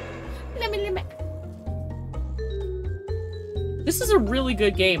ya. Let me. This is a really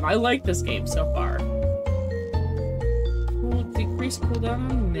good game. I like this game so far. We'll decrease cooldown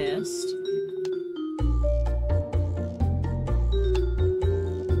on mist.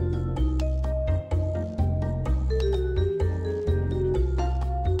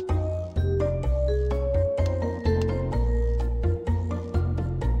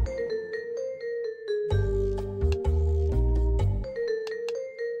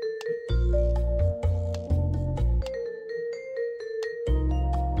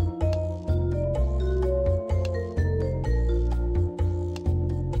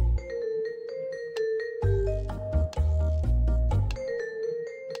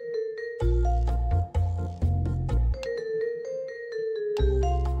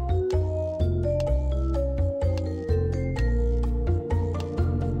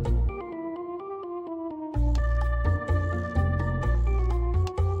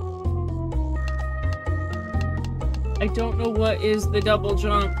 I don't know what is the double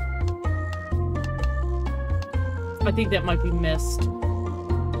jump. I think that might be missed.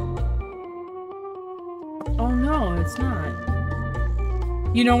 Oh no, it's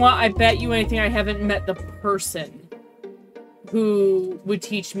not. You know what? I bet you anything I haven't met the person who would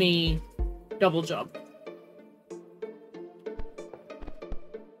teach me double jump.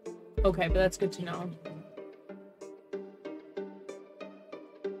 Okay, but that's good to know.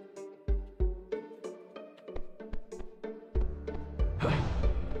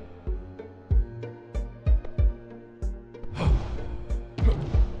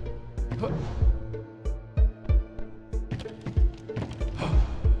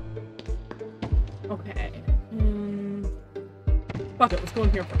 Okay. Fuck it, let's go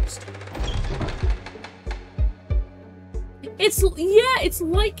in here first. It's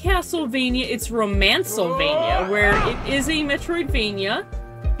like Castlevania, it's Romancevania, where it is a Metroidvania,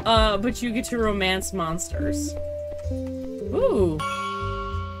 but you get to romance monsters. Ooh.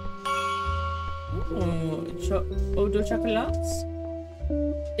 Eau de chocolates?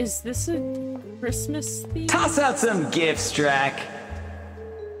 Is this a Christmas theme? Toss out some gifts, Drac.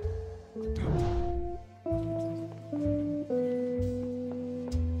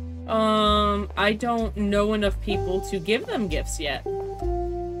 I don't know enough people to give them gifts yet.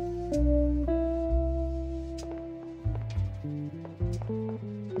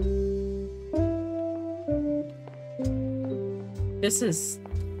 This is...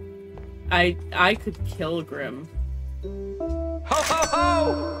 I could kill Grim. Ho ho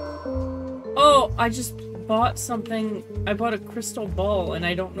ho! Oh, I just bought something. I bought a crystal ball and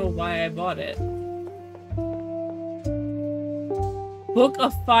I don't know why I bought it. Book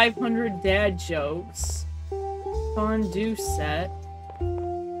of 500 dad jokes. Fondue set.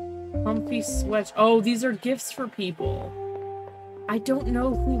 Comfy sweat. Oh, these are gifts for people. I don't know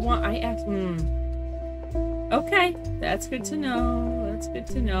who want. I asked. Okay, that's good to know. That's good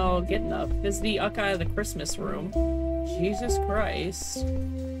to know. Getting up. This is the uck out of the Christmas room. Jesus Christ.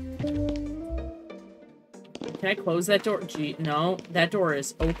 Can I close that door? Gee, no. That door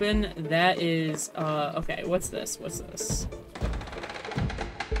is open. That is, okay, what's this? What's this?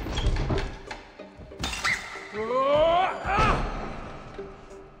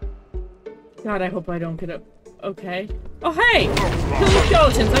 God, I hope I don't get up. Okay. Oh, hey! Killing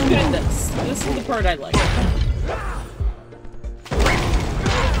skeletons. I'm good at this. This is the part I like.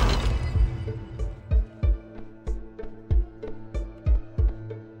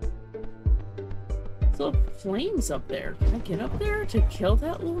 Little flames up there. Can I get up there to kill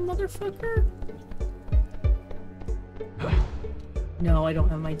that little motherfucker? No, I don't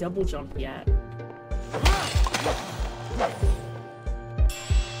have my double jump yet.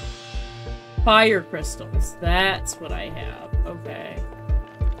 Fire crystals. That's what I have. Okay.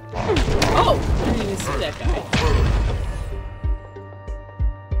 Oh! I didn't even see that guy.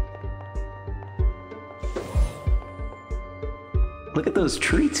 Look at those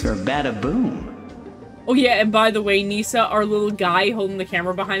treats for Bada Boom. Oh yeah, and by the way, Nisa, our little guy holding the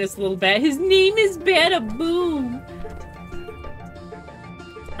camera behind us, little bat, his name is Bada Boom.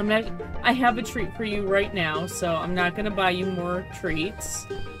 I have a treat for you right now, so I'm not gonna buy you more treats.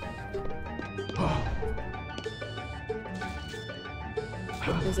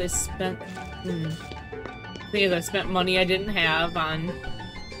 Because I spent, because I spent money I didn't have on...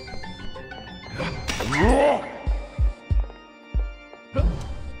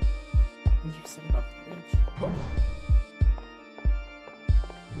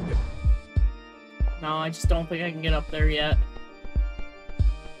 No, I just don't think I can get up there yet.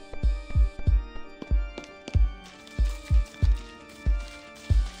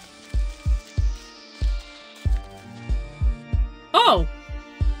 Oh!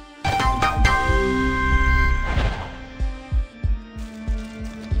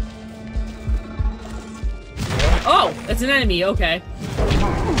 Oh! That's an enemy, okay.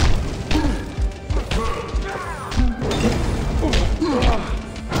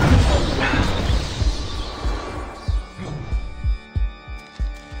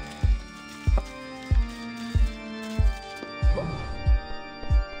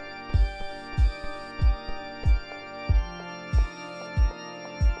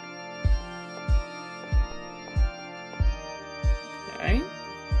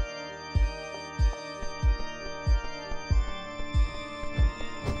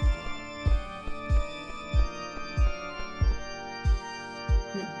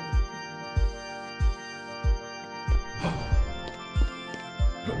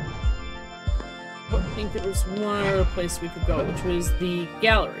 There was one other place we could go, which was the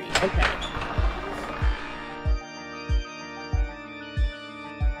gallery. Okay.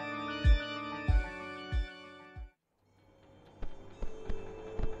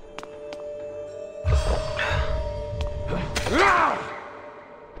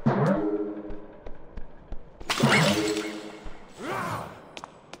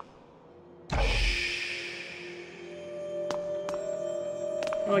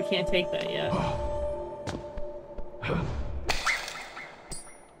 Oh, I can't take that yet.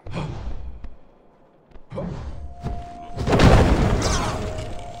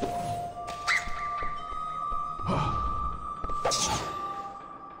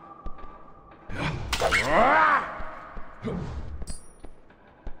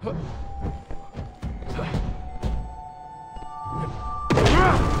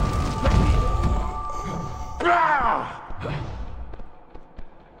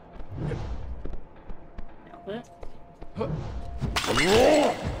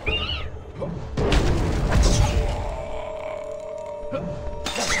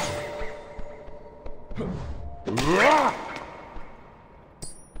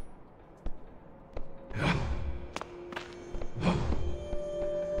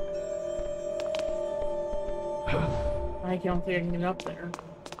 I don't think I can get up there.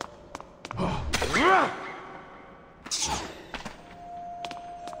 Oh!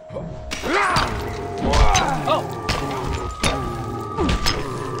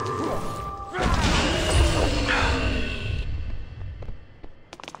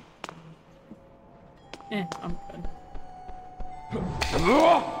 I'm good. I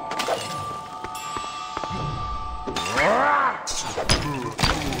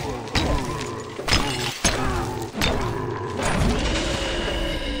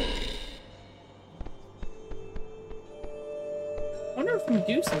wonder if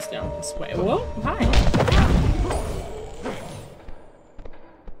Medusa's down this way. Whoa, hi.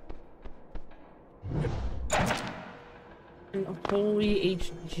 And a holy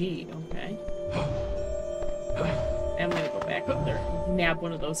HG, okay. I'm gonna go back up there and nab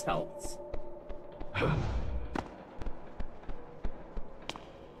one of those healths.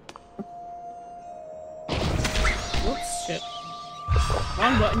 Whoops, shit.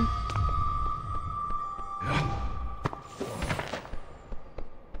 Wrong button.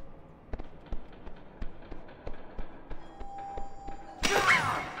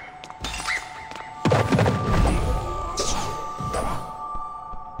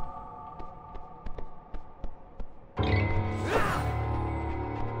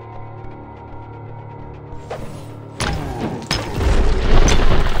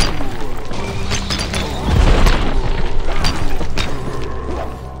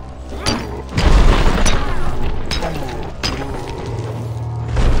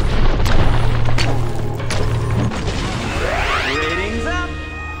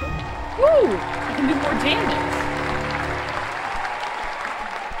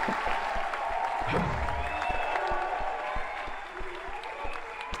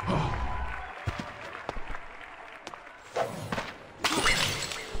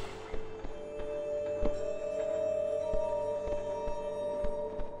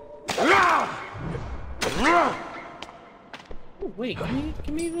 Wait,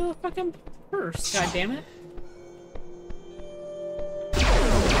 give me the fucking purse, god damn it.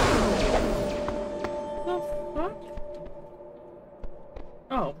 The fuck?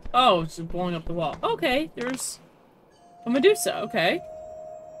 Oh, it's just blowing up the wall. Okay, there's a Medusa, okay.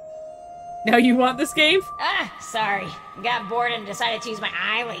 Now you want this game? Ah, sorry. Got bored and decided to use my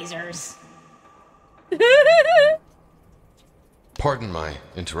eye lasers. Pardon my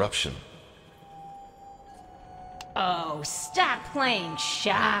interruption. Oh, stop playing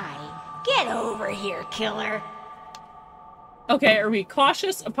shy. Get over here, killer. Okay, are we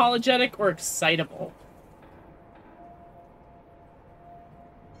cautious, apologetic, or excitable?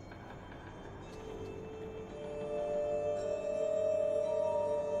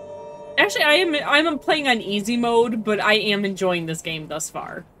 Actually, I'm playing on easy mode, but I am enjoying this game thus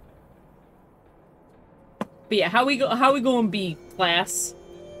far. But yeah, how we going B class?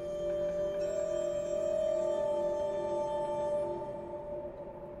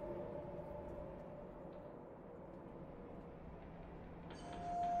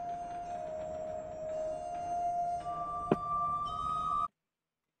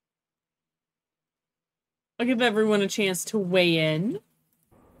 I'll give everyone a chance to weigh in.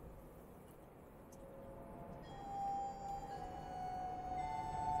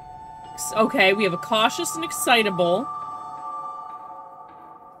 Okay, we have a cautious and excitable.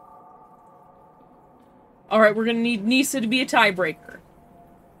 Alright, we're gonna need Nisa to be a tiebreaker.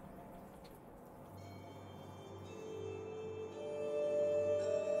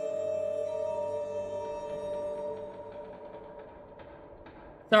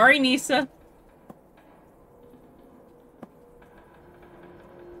 Sorry, Nisa.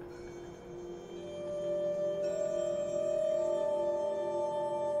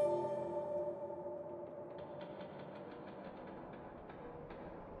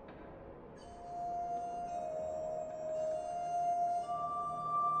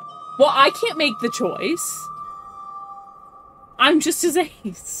 Well, I can't make the choice. I'm just his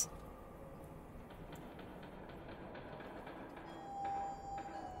ace.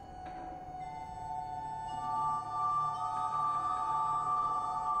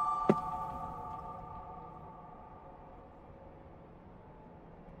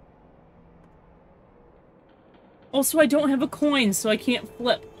 Also, I don't have a coin, so I can't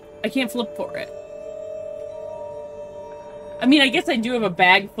flip. I can't flip for it. I mean, I guess I do have a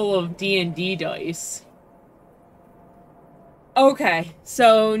bag full of D&D dice. Okay,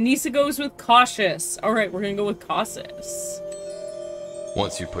 so Nisa goes with cautious. Alright, we're gonna go with cautious.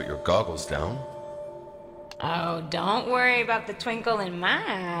 Once you put your goggles down. Oh, don't worry about the twinkle in my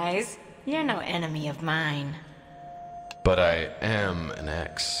eyes. You're no enemy of mine. But I am an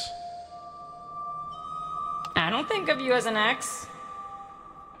ex. I don't think of you as an ex.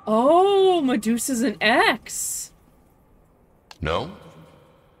 Oh, Medusa's an ex. No?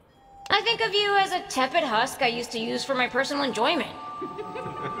 I think of you as a tepid husk I used to use for my personal enjoyment.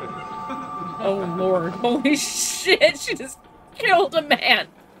 Oh lord, holy shit, she just killed a man.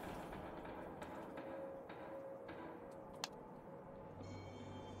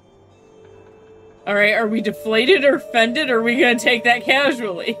 Alright, are we deflated or offended, or are we gonna take that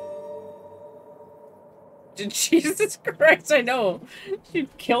casually? Jesus Christ, I know. She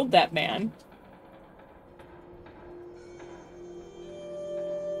killed that man.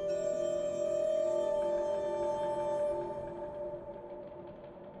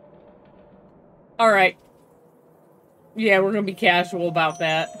 Alright. Yeah, we're gonna be casual about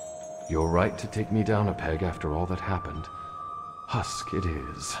that. You're right to take me down a peg after all that happened. Husk it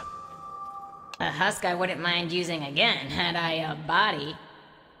is. A husk I wouldn't mind using again, had I a body.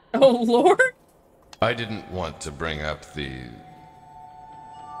 Oh, Lord? I didn't want to bring up the...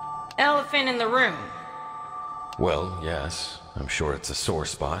 Elephant in the room. Well, yes. I'm sure it's a sore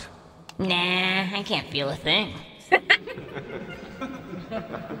spot. Nah, I can't feel a thing.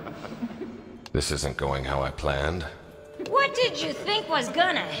 This isn't going how I planned. What did you think was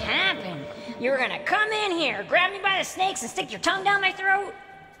gonna happen? You were gonna come in here, grab me by the snakes, and stick your tongue down my throat?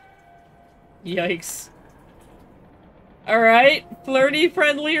 Yikes. Alright, flirty,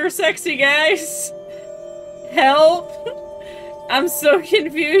 friendly, or sexy, guys? Help! I'm so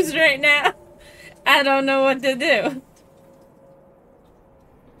confused right now. I don't know what to do.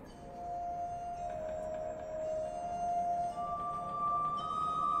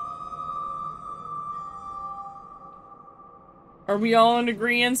 Are we all in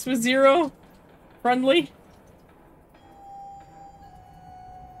agreement with Zero? Friendly?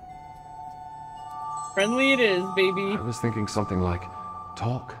 Friendly it is, baby. I was thinking something like,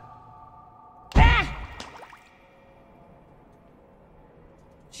 talk.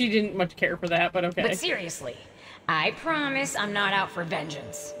 She didn't much care for that, but okay. But seriously, I promise I'm not out for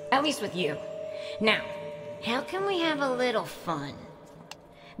vengeance. At least with you. Now, how can we have a little fun?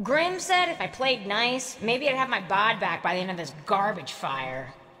 Grim said if I played nice, maybe I'd have my bod back by the end of this garbage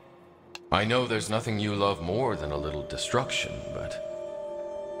fire. I know there's nothing you love more than a little destruction, but...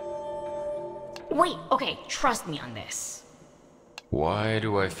 Wait, okay, trust me on this. Why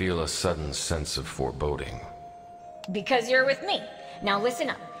do I feel a sudden sense of foreboding? Because you're with me. Now listen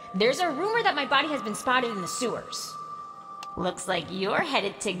up. There's a rumor that my body has been spotted in the sewers. Looks like you're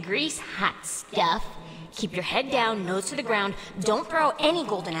headed to Greece, hot stuff. Keep your head down, nose to the ground. Don't throw any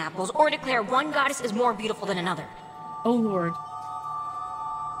golden apples or declare one goddess is more beautiful than another. Oh, Lord.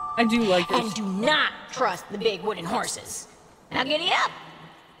 I do like this. And do not trust the big wooden horses. Now giddy up!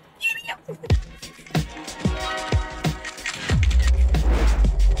 Giddy up!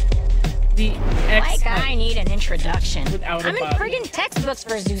 The Like I need an introduction. Without I'm in body. friggin' textbooks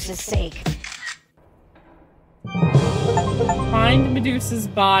for Zeus's sake. Find Medusa's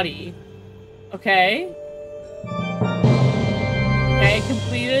body. Okay. Okay, I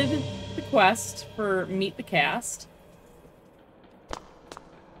completed the quest for Meet the Cast.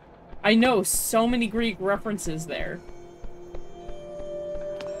 I know so many Greek references there.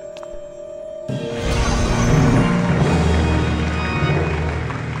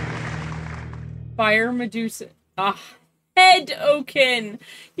 Fire Medusa. Ah, head Oaken!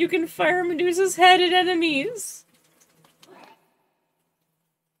 You can fire Medusa's head at enemies.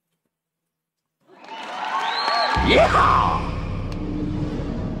 Yeah!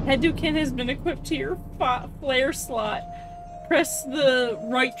 Hadouken has been equipped to your flare slot. Press the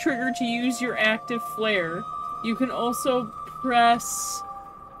right trigger to use your active flare. You can also press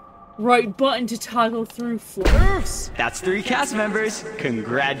right button to toggle through flares. That's 3 cast members.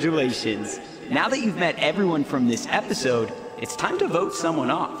 Congratulations. Now that you've met everyone from this episode, it's time to vote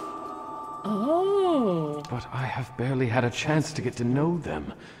someone off. Oh. But I have barely had a chance to get to know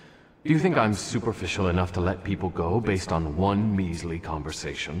them. Do you think I'm superficial enough to let people go based on one measly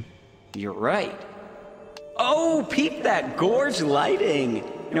conversation? You're right. Oh, peep that gorge lighting.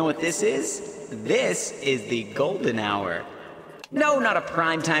 You know what this is? This is the golden hour. No, not a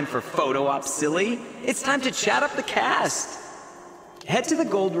prime time for photo ops, silly. It's time to chat up the cast. Head to the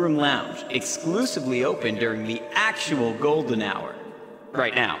Gold Room Lounge, exclusively open during the actual golden hour.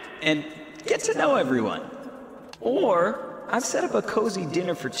 Right now. And get to know everyone. Or, I've set up a cozy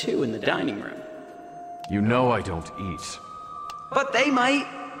dinner for 2 in the dining room. You know I don't eat. But they might.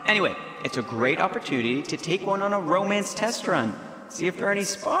 Anyway, it's a great opportunity to take one on a romance test run. See if there are any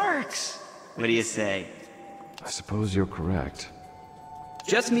sparks. What do you say? I suppose you're correct.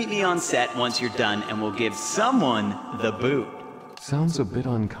 Just meet me on set once you're done and we'll give someone the boot. Sounds a bit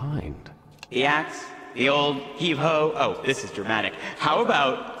unkind. The axe, the old heave-ho. Oh, this is dramatic. How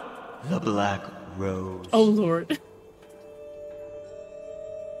about the black rose? Oh, Lord.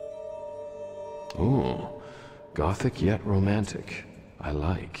 Ooh, gothic yet romantic. I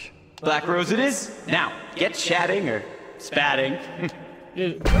like. Black rose it is. Now, get chatting or spatting.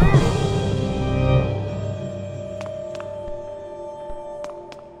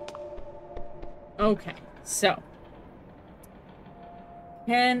 Okay, so.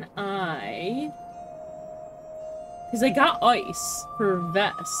 Can I... Because I got ice for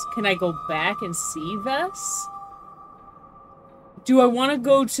Vess. Can I go back and see Vess? Do I want to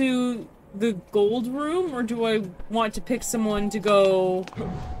go to the gold room, or do I want to pick someone to go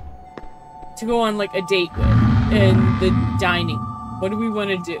on, like, a date with in the dining? What do we want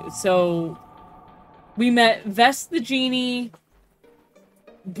to do? So, we met Vess the Genie,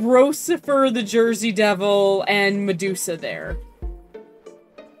 Brocifer the Jersey Devil, and Medusa there.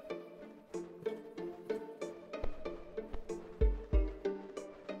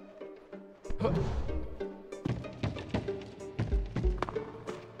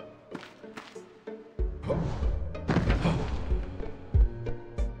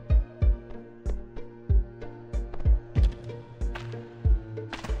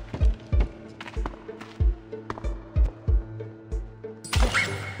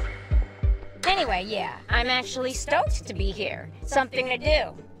 Anyway, yeah, I'm actually stoked to be here. Something to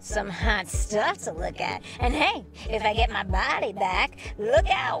do. Some hot stuff to look at. And hey, if I get my body back, look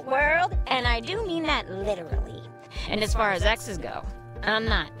out, world! And I do mean that literally. And as far as exes go, I'm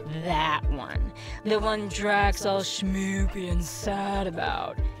not that one. The one Drax all schmoopy and sad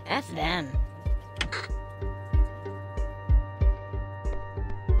about. F them.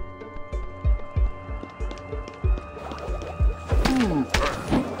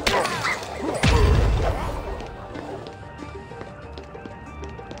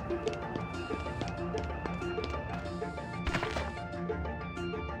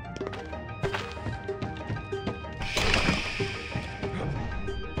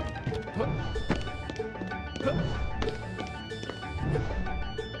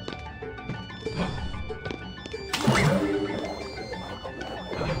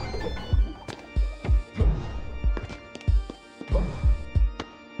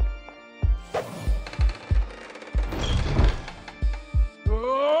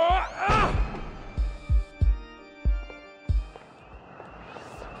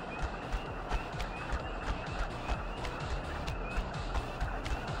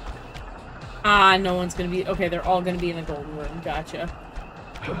 Ah, no one's gonna be... Okay, they're all gonna be in the golden room. Gotcha.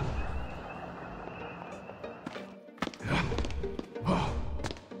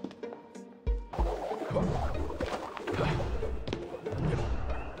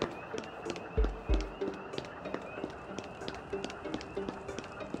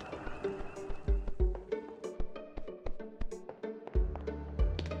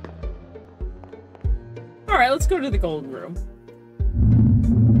 Alright, let's go to the golden room.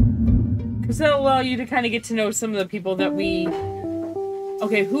 Because that'll allow you to kind of get to know some of the people that we...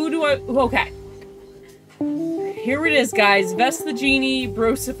 Okay, who do I... Okay. Here it is, guys. Vess the Genie,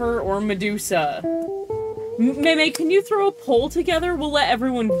 Brocifer, or Medusa. Meme, can you throw a poll together? We'll let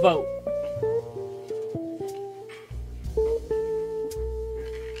everyone vote.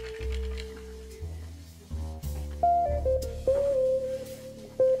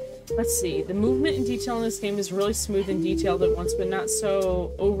 Let's see. The movement and detail in this game is really smooth and detailed at once, but not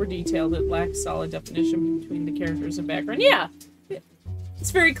so over-detailed it lacks solid definition between the characters and background. Yeah! It's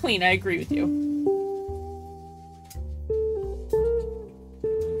very clean, I agree with you.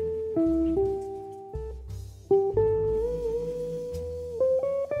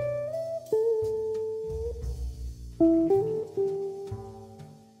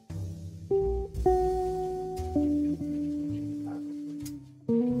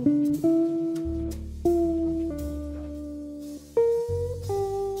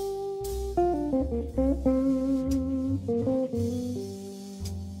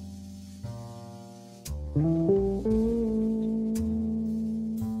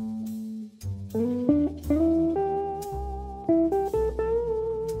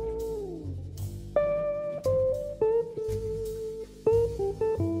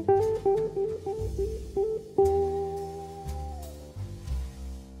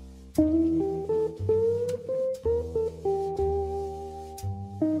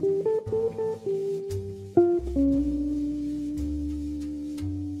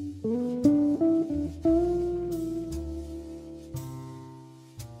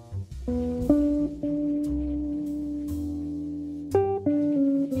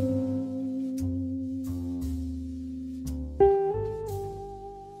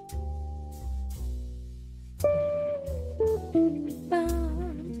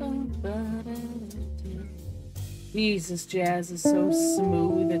 Jesus, jazz is so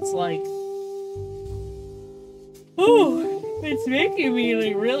smooth. It's like, oh, it's making me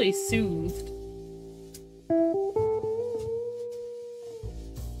like really soothed.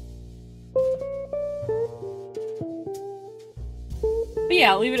 But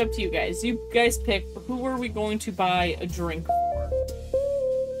yeah, I'll leave it up to you guys. You guys pick who are we going to buy a drink for.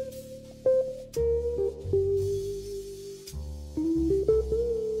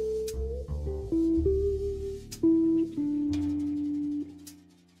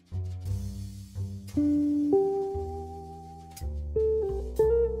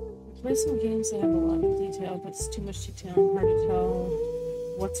 Play some games that have a lot of detail, but it's too much detail and hard to tell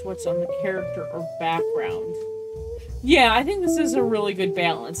what's on the character or background. Yeah, I think this is a really good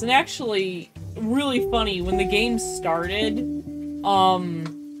balance. And actually, really funny, when the game started,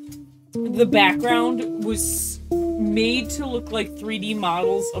 the background was made to look like 3D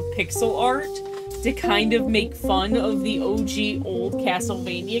models of pixel art to kind of make fun of the OG old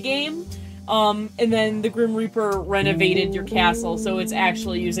Castlevania game. And then the Grim Reaper renovated your castle, so it's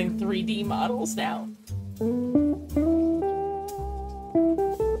actually using 3D models now.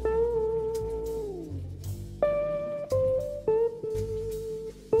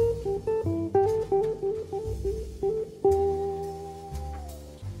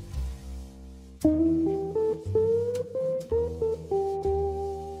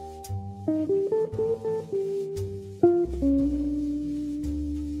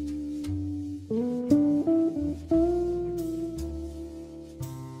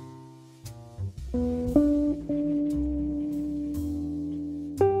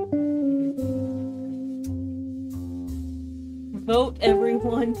 Vote,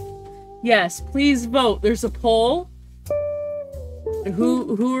 everyone. Yes, please vote. There's a poll.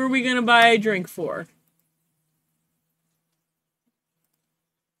 Who are we gonna buy a drink for?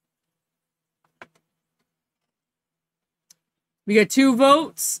 We got 2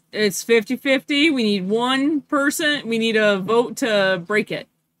 votes. It's 50-50. We need 1 person. We need a vote to break it.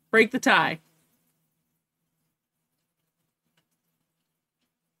 Break the tie.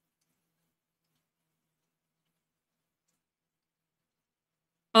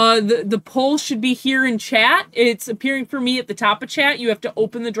 The poll should be here in chat. It's appearing for me at the top of chat. You have to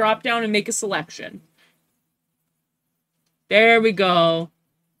open the drop down and make a selection. There we go.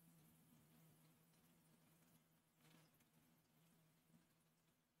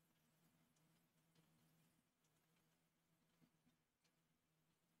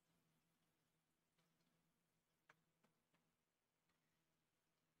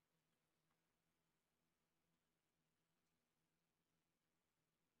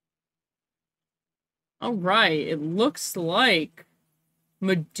 All right, it looks like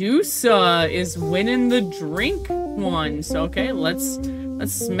Medusa is winning the drink one. So okay, let's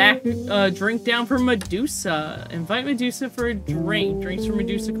smack a drink down for Medusa. Invite Medusa for a drink. Drinks for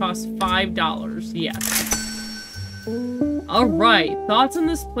Medusa cost $5. Yes. All right, thoughts on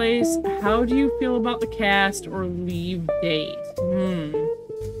this place? How do you feel about the cast or leave date?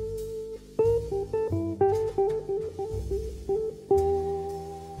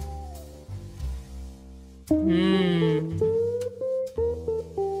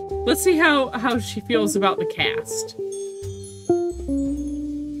 Let's see how she feels about the cast.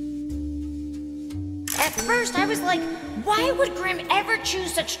 At first, I was like, why would Grimm ever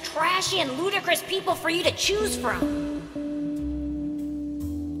choose such trashy and ludicrous people for you to choose from?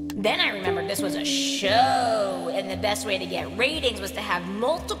 Then I remembered this was a show, and the best way to get ratings was to have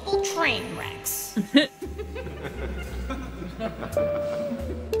multiple train wrecks.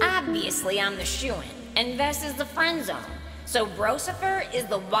 Obviously, I'm the shoo-in, and Vess is the friend zone. So Brocifer is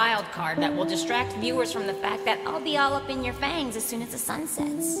the wild card that will distract viewers from the fact that I'll be all up in your fangs as soon as the sun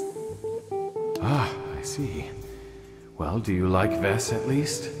sets. Ah, I see. Well, do you like Vess at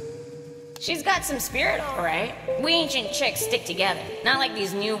least? She's got some spirit, all right. We ancient chicks stick together, not like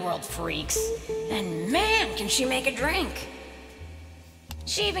these New World freaks. And man, can she make a drink.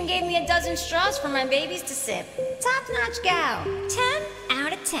 She even gave me a dozen straws for my babies to sip. Top-notch gal. 10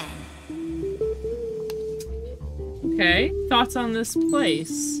 out of 10. Okay, thoughts on this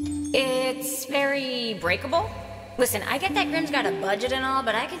place? It's very breakable. Listen, I get that Grimm's got a budget and all,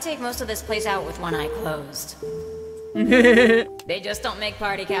 but I can take most of this place out with one eye closed. They just don't make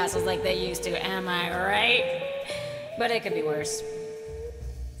party castles like they used to, am I right? But it could be worse.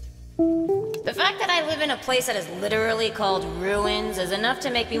 The fact that I live in a place that is literally called ruins is enough to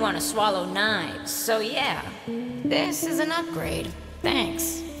make me want to swallow knives. So yeah, this is an upgrade.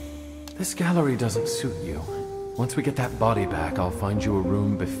 Thanks. This gallery doesn't suit you. Once we get that body back, I'll find you a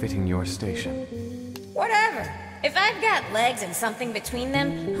room befitting your station. Whatever. If I've got legs and something between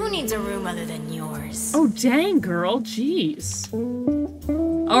them, who needs a room other than yours? Oh, dang, girl. Jeez.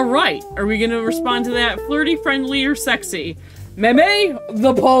 All right. Are we going to respond to that? Flirty, friendly, or sexy? Meme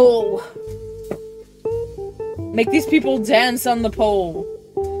the pole. Make these people dance on the pole.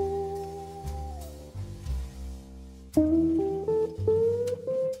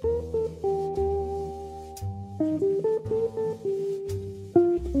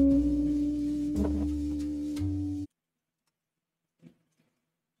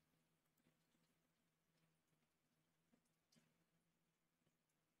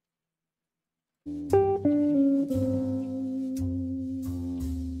 All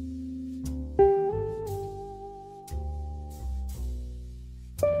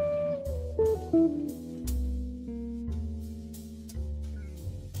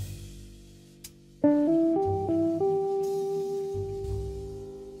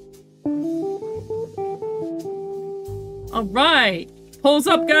right. Polls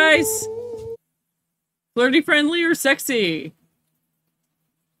up, guys. Flirty, friendly, or sexy?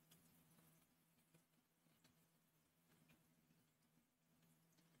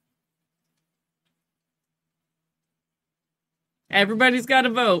 Everybody's got to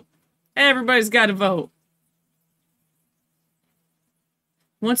vote. Everybody's got to vote.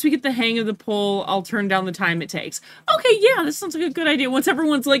 Once we get the hang of the poll, I'll turn down the time it takes. Okay, yeah, this sounds like a good idea. Once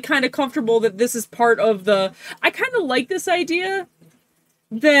everyone's, like, kind of comfortable that this is part of the... I kind of like this idea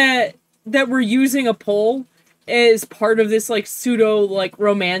that we're using a poll as part of this, like, pseudo, like,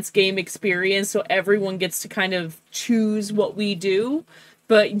 romance game experience, so everyone gets to kind of choose what we do.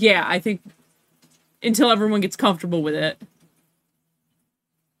 But, yeah, I think until everyone gets comfortable with it.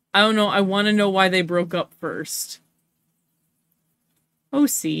 I don't know, I want to know why they broke up first. Oh,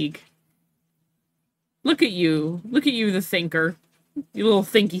 Sieg. Look at you. Look at you, the thinker. You little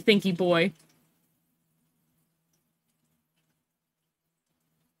thinky boy.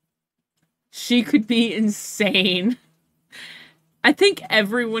 She could be insane. I think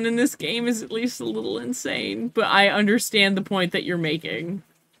everyone in this game is at least a little insane, but I understand the point that you're making.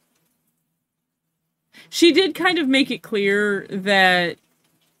 She did kind of make it clear that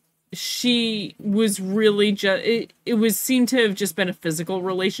she was really just... It was seemed to have just been a physical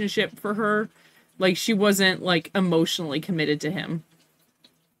relationship for her. Like, she wasn't, like, emotionally committed to him.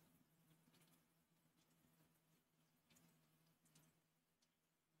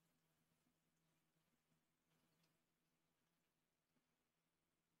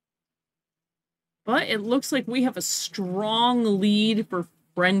 But it looks like we have a strong lead for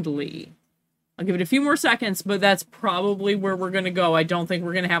friendly. I'll give it a few more seconds, but that's probably where we're going to go. I don't think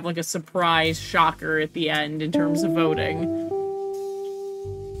we're going to have, like, a surprise shocker at the end in terms of voting.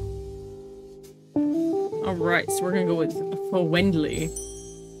 Alright, so we're going to go with friendly.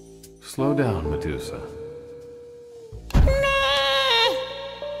 Slow down, Medusa.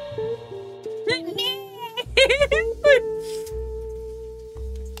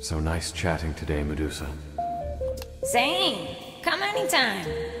 So nice chatting today, Medusa. Same. Come anytime.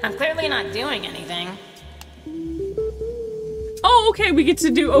 I'm clearly not doing anything. Oh, okay, we get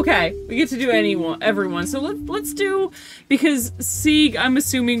to do everyone. So let's do, because Sieg, I'm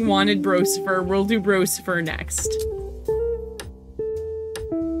assuming, wanted Brosifer. We'll do Brosifer next.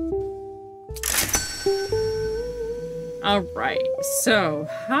 Alright, so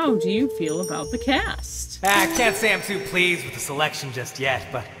how do you feel about the cast? I can't say I'm too pleased with the selection just yet,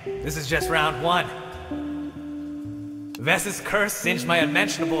 but this is just round one. Vess's curse singed my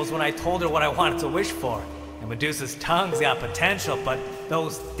unmentionables when I told her what I wanted to wish for. And Medusa's tongue's got potential, but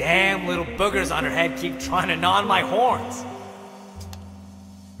those damn little boogers on her head keep trying to gnaw on my horns.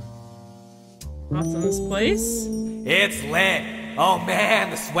 Thoughts on this place? It's lit. Oh man,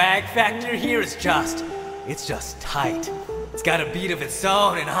 the swag factor here is just... it's just tight. It's got a beat of its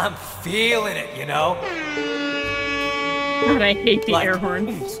own, and I'm feeling it, you know? God, I hate the air horn.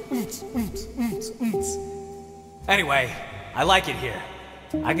 Anyway, I like it here.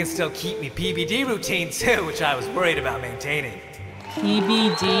 I can still keep me PBD routine too, which I was worried about maintaining.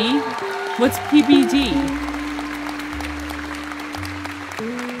 PBD? What's PBD?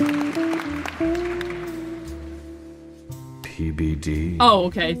 PBD? Oh,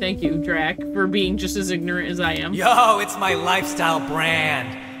 okay. Thank you, Drac, for being just as ignorant as I am. Yo, it's my lifestyle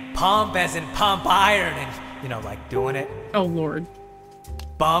brand. Pump as in pump iron and, you know, like doing it. Oh, Lord.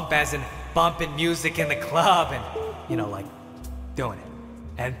 Bump as in bumping music in the club and, you know, like doing it.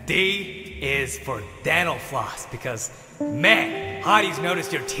 And D is for dental floss because, man, hotties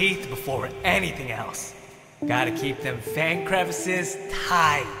notice your teeth before anything else. Gotta keep them fang crevices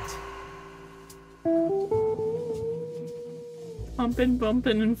tight. Pumpin',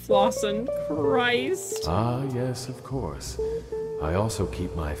 bumpin', and flossin'. Christ. Ah, yes, of course. I also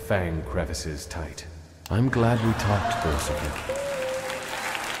keep my fang crevices tight. I'm glad we talked, Brosifer.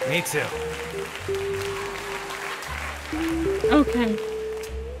 Me too. Okay.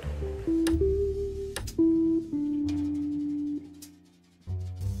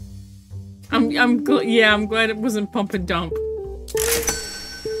 I'm glad it wasn't pump and dump.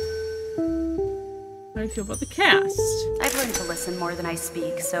 How do you feel about the cast? I've learned to listen more than I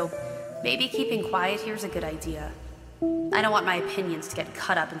speak, so maybe keeping quiet here's a good idea. I don't want my opinions to get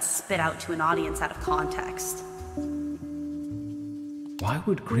cut up and spit out to an audience out of context. Why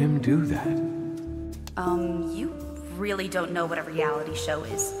would Grimm do that? You really don't know what a reality show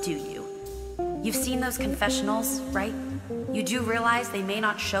is, do you? You've seen those confessionals, right? You do realize they may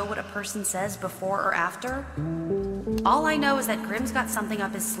not show what a person says before or after? All I know is that Grimm's got something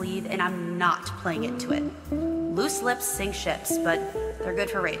up his sleeve, and I'm not playing into it. Loose lips sink ships, but they're good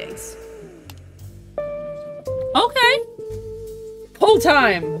for ratings. Okay. Poll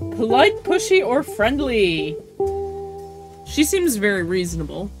time. Polite, pushy, or friendly? She seems very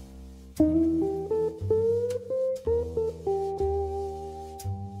reasonable.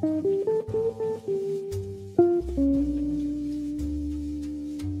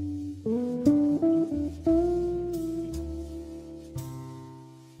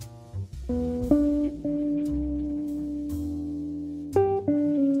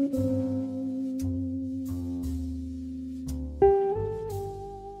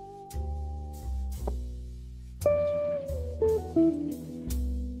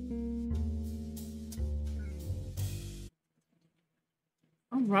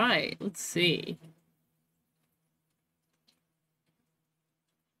 Alright, let's see.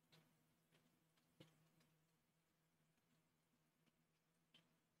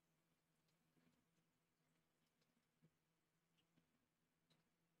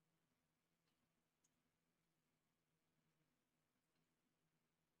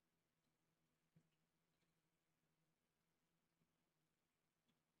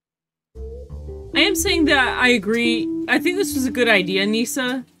 I am saying that I agree. I think this was a good idea,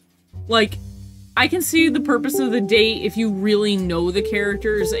 Nisa. Like, I can see the purpose of the date if you really know the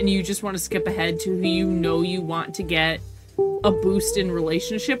characters and you just want to skip ahead to who you know you want to get a boost in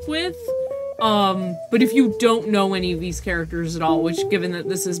relationship with. But if you don't know any of these characters at all, which given that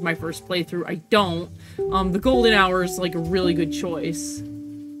this is my first playthrough, I don't, the golden hour is like a really good choice.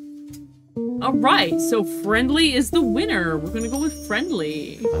 Alright, so friendly is the winner. We're gonna go with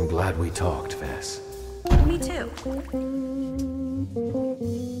friendly. I'm glad we talked, Vess. Me too.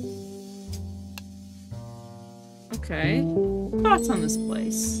 Okay. Thoughts on this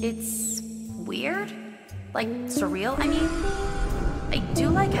place? It's weird. Like, surreal, I mean. I do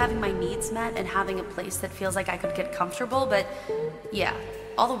like having my needs met and having a place that feels like I could get comfortable, but yeah,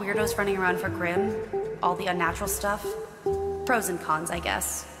 all the weirdos running around for Grimm, all the unnatural stuff, pros and cons, I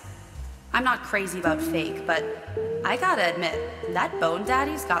guess. I'm not crazy about fake, but I gotta admit, that Bone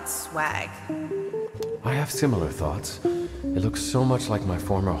Daddy's got swag. I have similar thoughts. It looks so much like my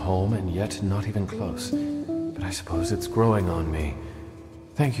former home and yet not even close. But I suppose it's growing on me.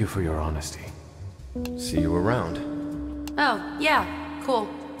 Thank you for your honesty. See you around. Oh, yeah, cool.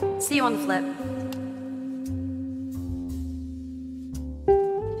 See you on the flip.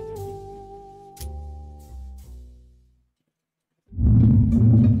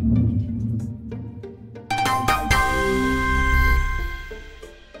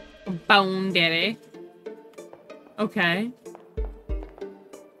 Bone Daddy. Okay.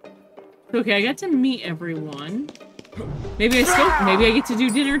 Okay, I got to meet everyone. Maybe I get to do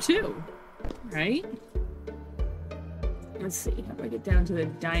dinner too. Right? Let's see, how do I get down to the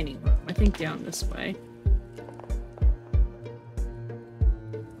dining room? I think down this way.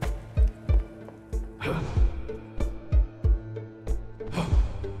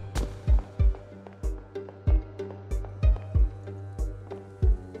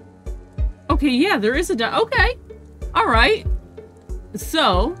 Okay, yeah, there is a okay. Alright.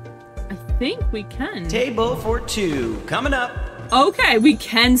 So, I think we can. Table for two, coming up. Okay, we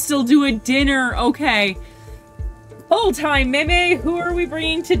can still do a dinner. Okay. Whole time, Meme, who are we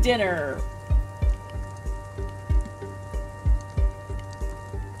bringing to dinner?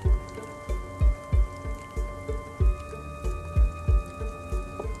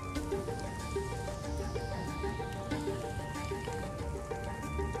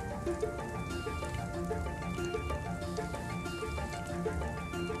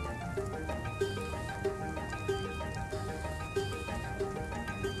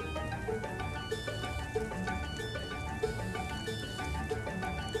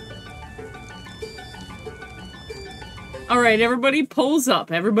 All right, everybody polls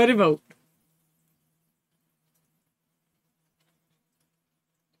up. Everybody vote.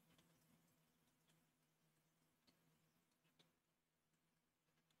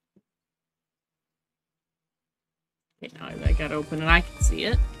 Okay, now I got open and I can see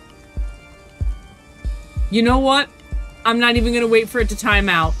it. You know what? I'm not even going to wait for it to time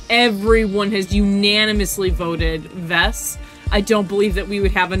out. Everyone has unanimously voted Vess. I don't believe that we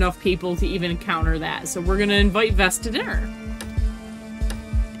would have enough people to even counter that. So we're going to invite Vess to dinner.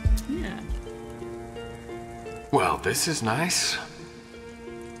 Yeah. Well, this is nice.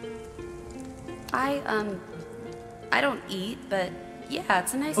 I don't eat, but yeah,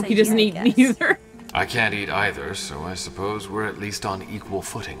 it's a nice idea, he doesn't eat I guess. neither. I can't eat either, so I suppose we're at least on equal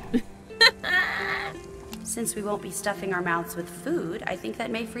footing. Since we won't be stuffing our mouths with food, I think that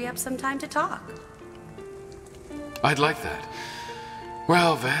may free up some time to talk. I'd like that.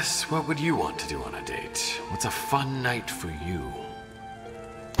 Well, Vess, what would you want to do on a date? What's a fun night for you?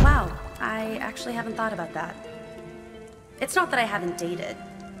 Wow, I actually haven't thought about that. It's not that I haven't dated.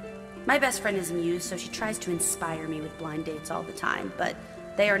 My best friend is Muse, so she tries to inspire me with blind dates all the time, but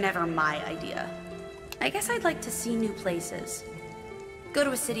they are never my idea. I guess I'd like to see new places. Go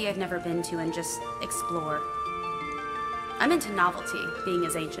to a city I've never been to and just explore. I'm into novelty, being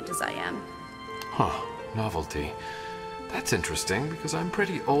as ancient as I am. Huh, novelty. That's interesting, because I'm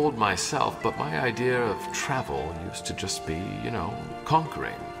pretty old myself, but my idea of travel used to just be, you know,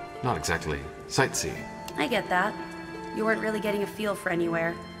 conquering. Not exactly sightseeing. I get that. You weren't really getting a feel for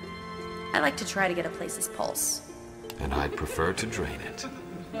anywhere. I like to try to get a place's pulse. And I'd prefer to drain it.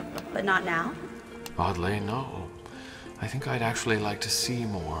 But not now? Oddly, no. I think I'd actually like to see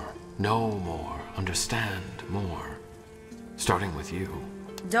more, know more, understand more. Starting with you.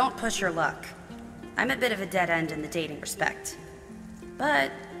 Don't push your luck. I'm a bit of a dead end in the dating respect.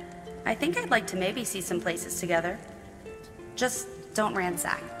 But I think I'd like to maybe see some places together. Just don't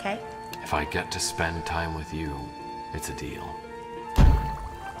ransack, okay? If I get to spend time with you, it's a deal.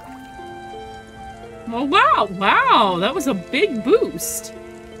 Oh, wow. Wow. That was a big boost.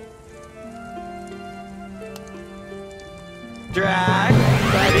 Drag,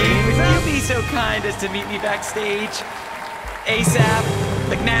 buddy, would you be so kind as to meet me backstage? ASAP,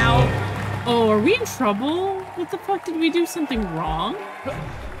 like now? Oh, are we in trouble? What the fuck? Did we do something wrong?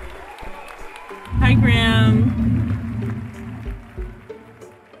 Hi, Graham.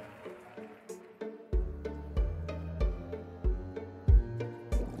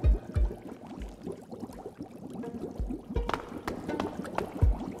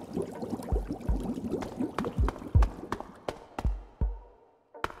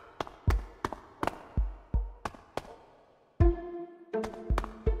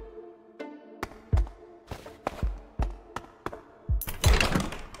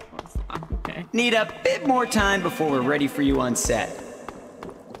 Need a bit more time before we're ready for you on set.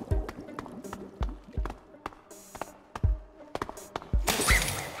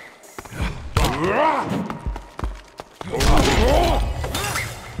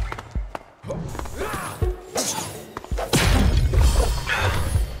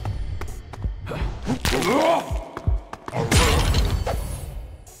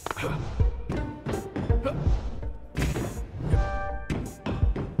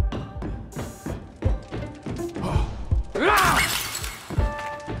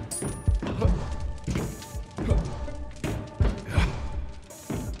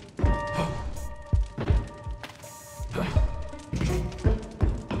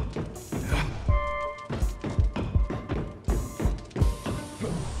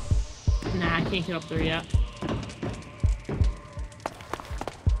 Can't get up there yet.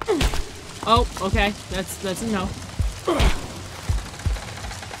 Oh, okay. That's a no.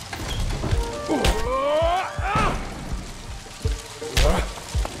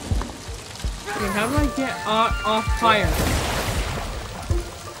 Okay, how do I get off fire?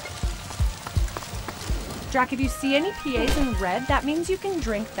 Drac, if you see any PAs in red, that means you can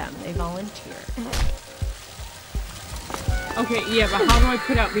drink them. They volunteer. Okay, yeah, but how do I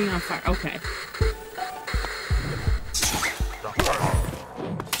put out being on fire? Okay.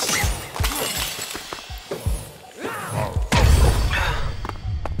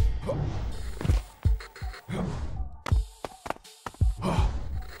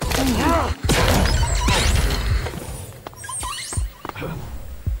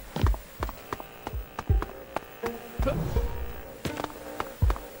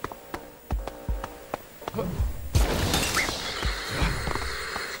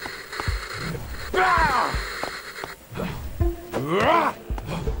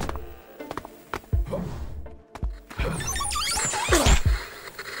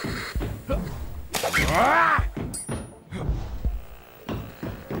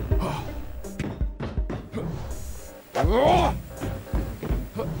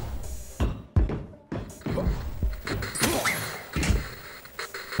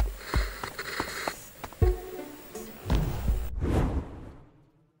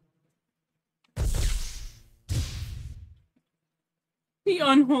 The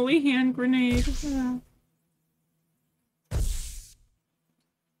unholy hand grenade. Yeah.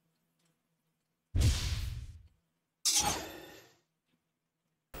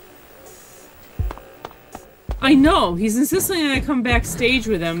 I know, he's insisting that I come backstage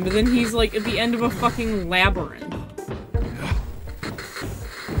with him, but then he's like at the end of a fucking labyrinth.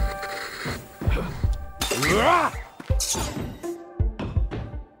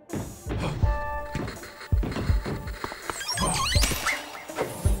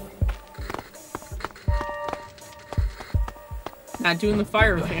 Not doing the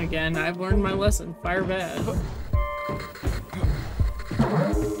fire thing again. I've learned my lesson. Fire bad.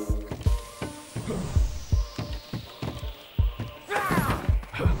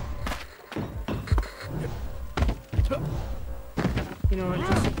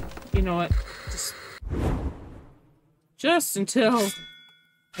 You know what? Just until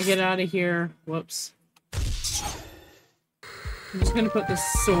I get out of here. Whoops. I'm just gonna put this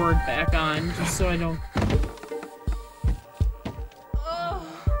sword back on, just so I don't...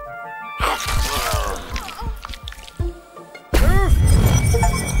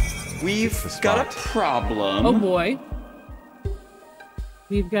 We've got a problem. Oh boy.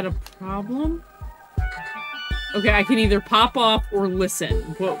 We've got a problem? Okay, I can either pop off or listen.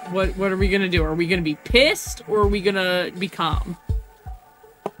 What are we gonna do? Are we gonna be pissed or are we gonna be calm?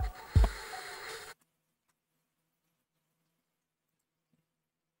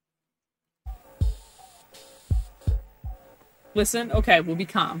 Listen? Okay, we'll be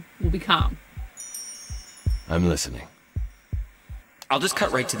calm. We'll be calm. I'm listening. I'll just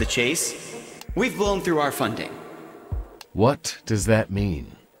cut right to the chase. We've blown through our funding. What does that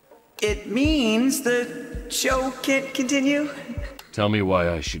mean? It means the show can't continue. Tell me why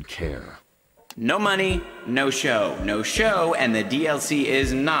I should care. No money, no show. No show, and the DLC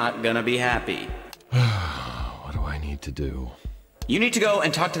is not gonna be happy. What do I need to do? You need to go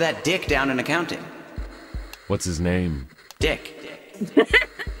and talk to that dick down in accounting. What's his name? Dick.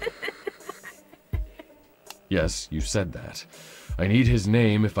 Yes, you said that. I need his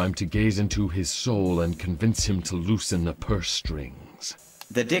name if I'm to gaze into his soul and convince him to loosen the purse strings.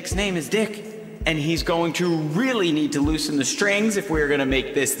 The dick's name is Dick, and he's going to really need to loosen the strings if we're gonna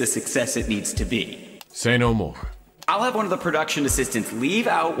make this the success it needs to be. Say no more. I'll have one of the production assistants leave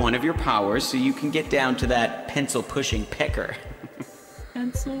out one of your powers so you can get down to that pencil-pushing pecker.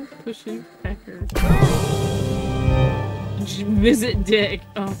 Pencil-pushing pecker. Visit Dick.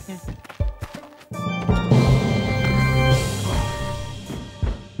 Oh, okay.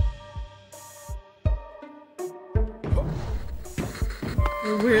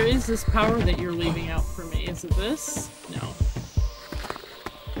 Where is this power that you're leaving out for me? Is it this? No.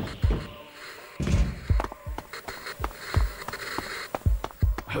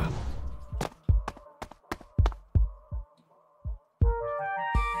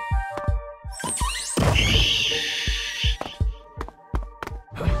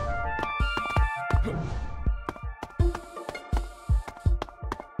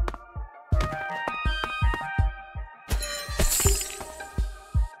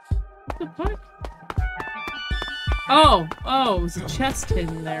 Oh, it was a chest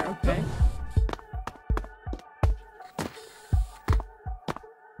hidden there, okay.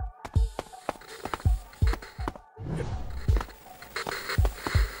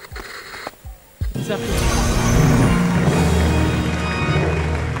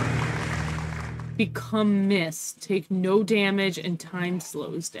 Become mist. Take no damage and time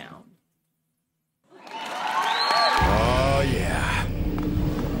slows down. Oh, yeah.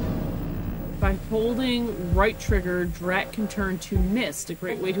 By holding right trigger, Drat can turn to mist, a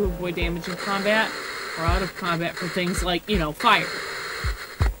great way to avoid damage in combat or out of combat for things like, you know, fire.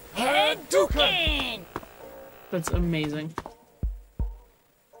 Hadouken! That's amazing.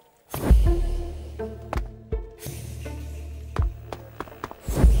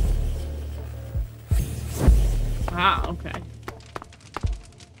 Ah, okay.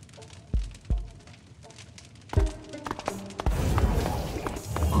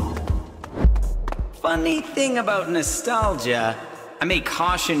 Funny thing about nostalgia, I may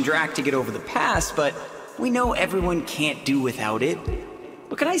caution Drac to get over the past, but we know everyone can't do without it.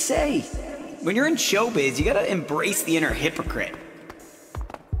 What can I say? When you're in showbiz, you gotta embrace the inner hypocrite.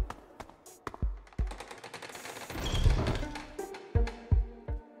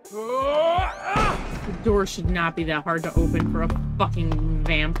 The door should not be that hard to open for a fucking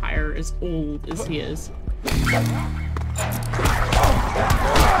vampire as old as he is.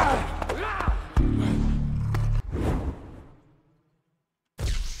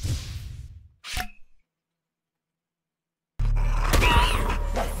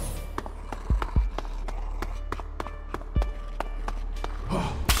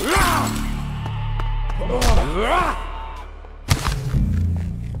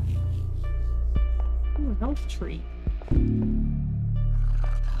 Ooh, health tree.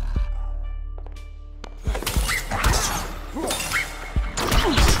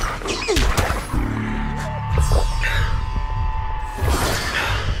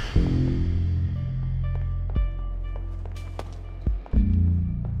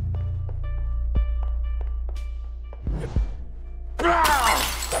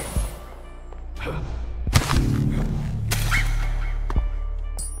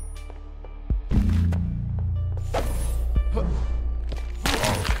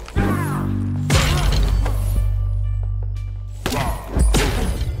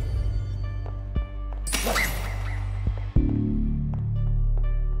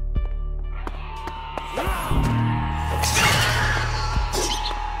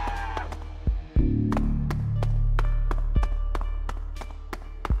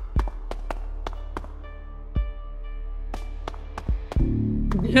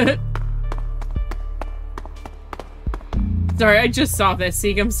 Sorry, I just saw this,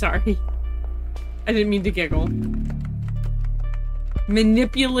 Sieg. I'm sorry. I didn't mean to giggle.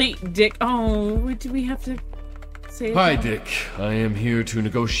 Manipulate Dick. Oh, what do we have to say? Hi, Dick. I am here to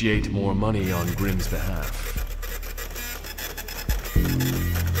negotiate more money on Grimm's behalf.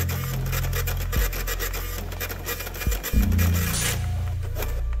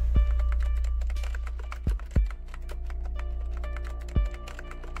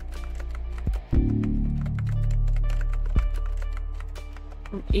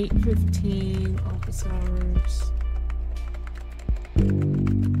 From 8:15 office hours.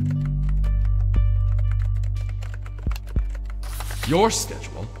 Your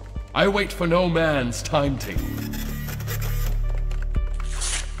schedule? I wait for no man's timetable.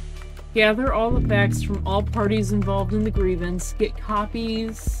 Gather all the facts from all parties involved in the grievance. Get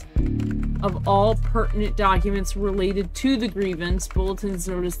copies of all pertinent documents related to the grievance, bulletins,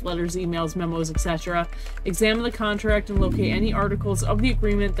 notice, letters, emails, memos, etc. Examine the contract and locate any articles of the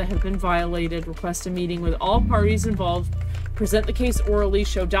agreement that have been violated. Request a meeting with all parties involved. Present the case orally,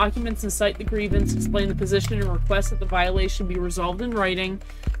 show documents and cite the grievance, explain the position and request that the violation be resolved in writing.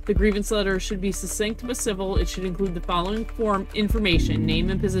 The grievance letter should be succinct but civil. It should include the following information: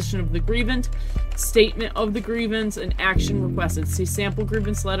 name and position of the grievant, statement of the grievance, and action requested. See sample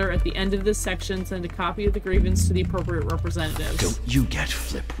grievance letter at the end of this section. Send a copy of the grievance to the appropriate representatives. Don't you get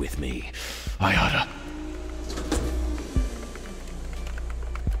flip with me. I oughta.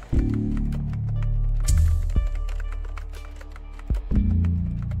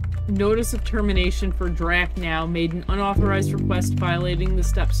 Notice of termination for Drac now. Made an unauthorized request violating the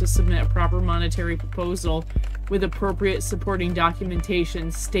steps to submit a proper monetary proposal with appropriate supporting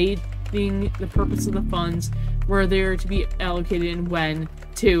documentation stating the purpose of the funds, where they are to be allocated and when.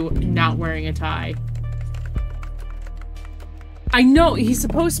 2. Not wearing a tie. I know, he's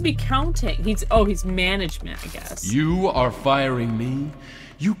supposed to be counting. He's management, I guess. You are firing me?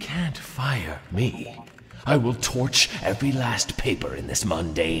 You can't fire me. I will torch every last paper in this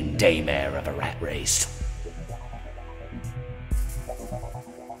mundane daymare of a rat race.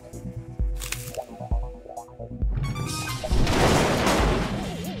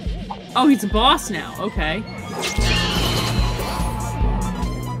 Oh, he's a boss now. Okay.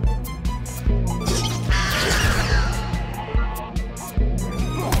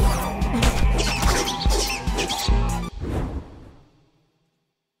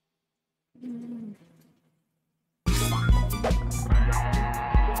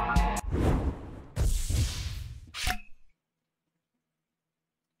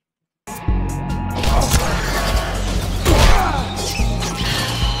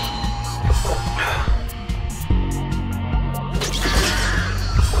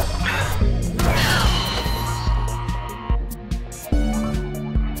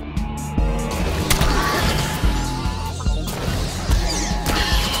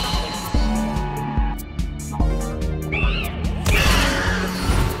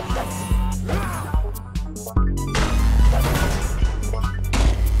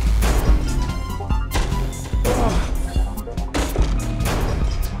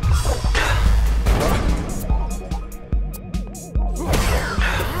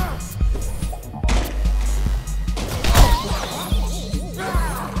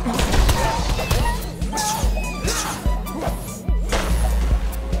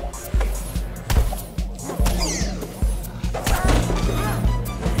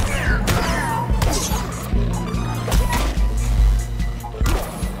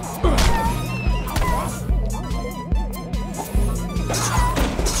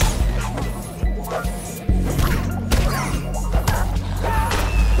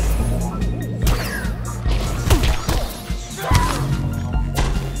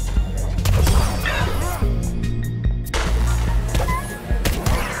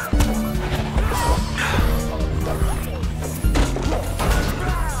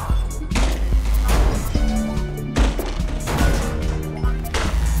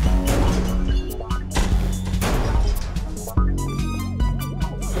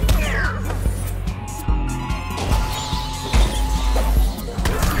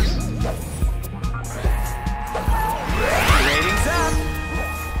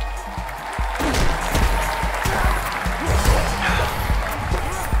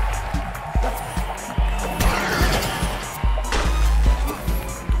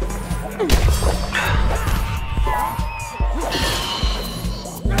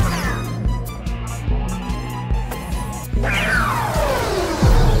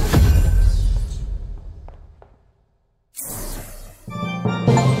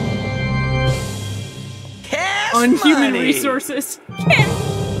 much human money. resources.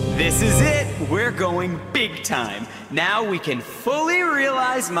 This is it. We're going big time. Now we can fully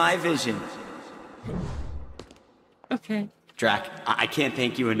realize my vision. Okay. Drac, I can't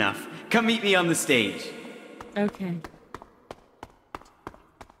thank you enough. Come meet me on the stage. Okay.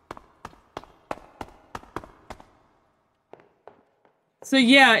 So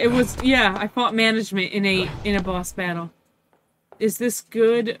yeah, it was I fought management in a boss battle. Is this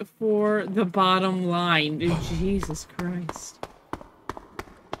good for the bottom line? Jesus Christ.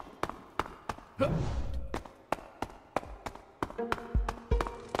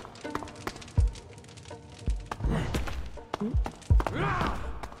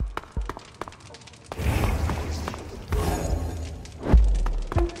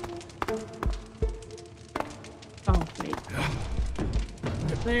 Oh, wait.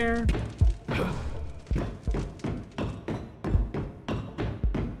 Right there.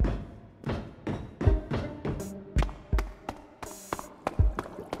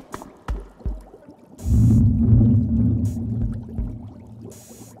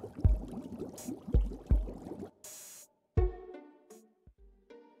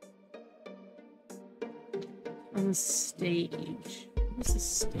 On the stage. What's the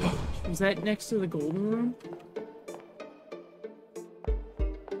stage? Was that next to the golden room?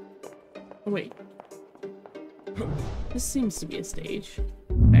 Oh, wait. This seems to be a stage.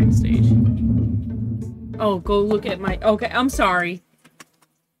 Backstage. Oh, go look at my... Okay, I'm sorry.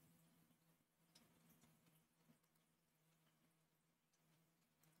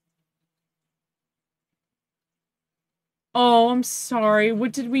 Oh, I'm sorry.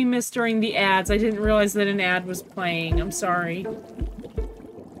 What did we miss during the ads? I didn't realize that an ad was playing. I'm sorry.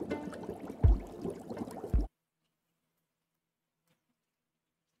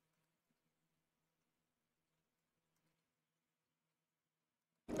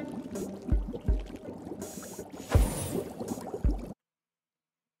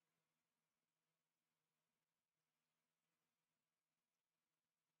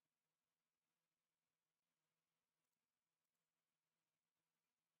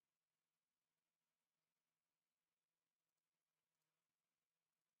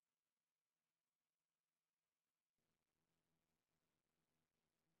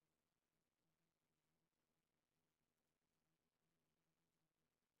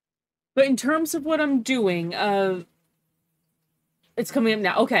 But in terms of what I'm doing, it's coming up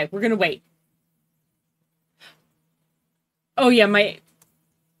now. Okay, we're gonna wait. Oh yeah, my...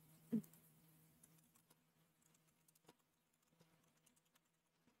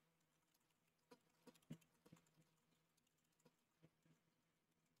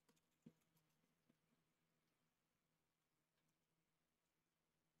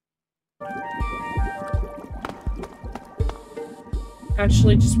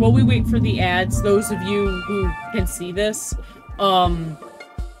 Actually, just while we wait for the ads, those of you who can see this, I'm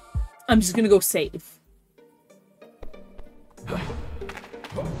just gonna go save.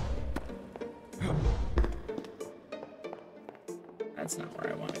 That's not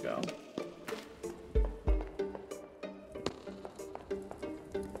where I want to go.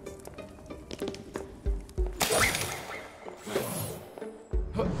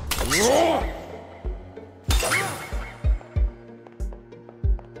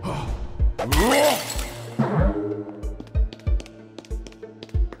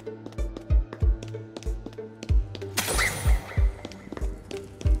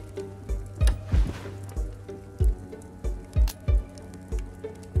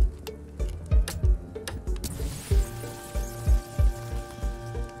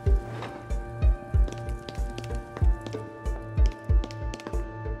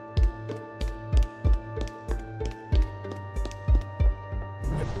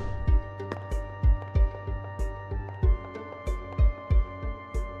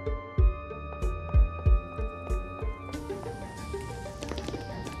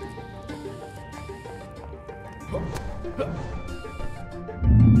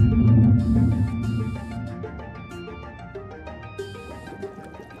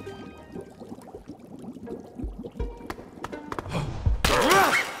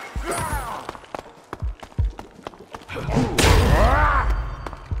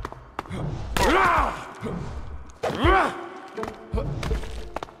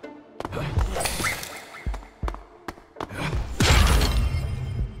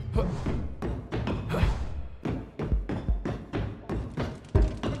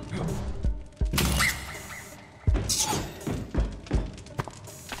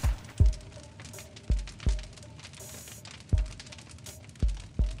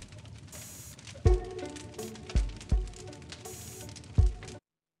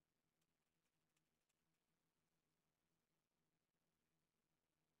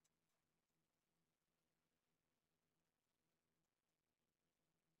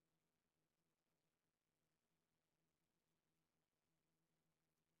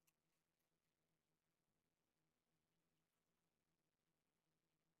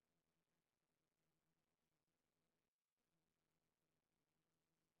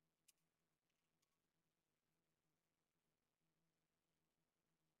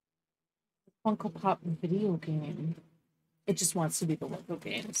 Funko Pop video game. It just wants to be the Lego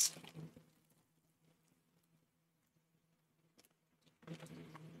games.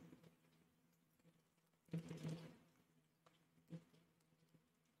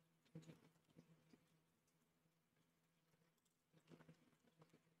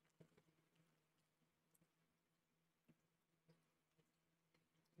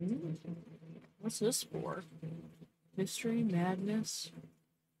 What's this for? Mystery, madness,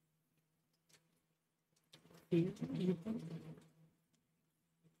 fear, evil.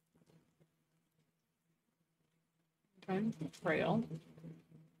 Time betrayal.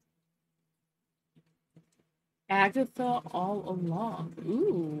 Agatha all along.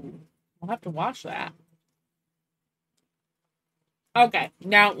 Ooh, we'll have to watch that. Okay,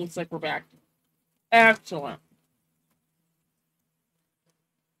 now it looks like we're back. Excellent.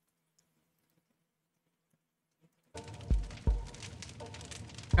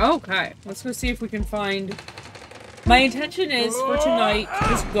 Okay, let's go see if we can find... My intention is, for tonight, to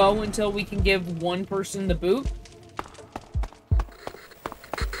just go until we can give one person the boot.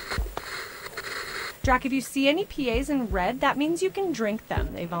 Drac, if you see any PAs in red, that means you can drink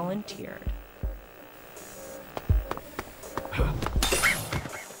them. They volunteered.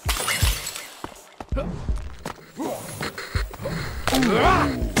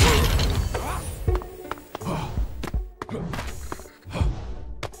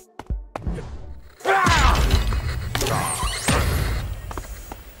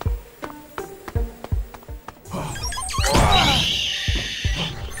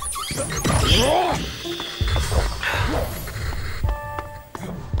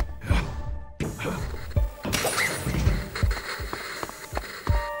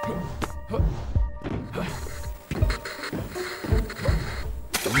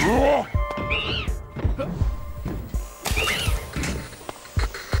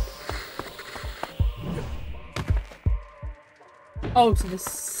 Oh, to the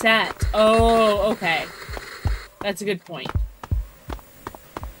set. Oh, okay. That's a good point.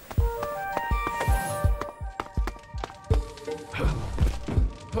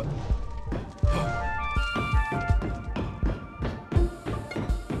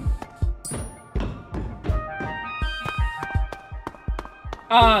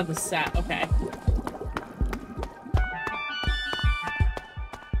 Ah, the set. Okay.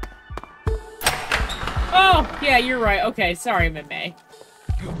 Oh, yeah, you're right. Okay, sorry, Meme.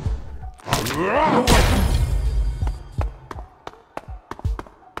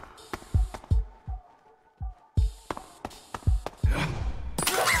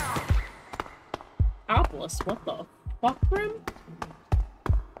 Obelisk, what the fuck, Grim?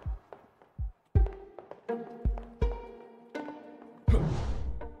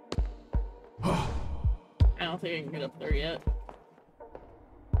 I don't think I can get up there yet.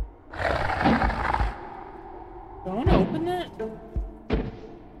 Do I want to open that?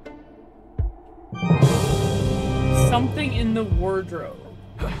 Something in the wardrobe.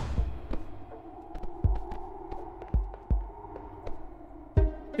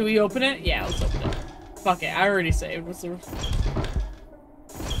 Do we open it? Yeah, let's open it. Fuck it, I already saved. What's the...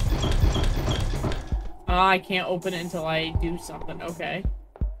 I can't open it until I do something. Okay.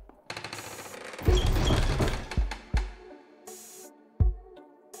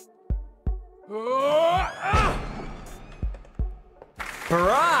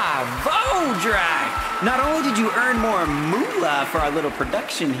 Bravo, Drac! Not only did you earn more moolah for our little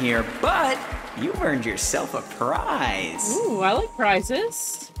production here, but you've earned yourself a prize. Ooh, I like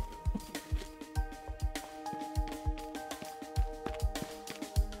prizes.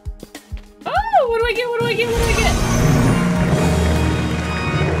 Oh, what do I get? What do I get? What do I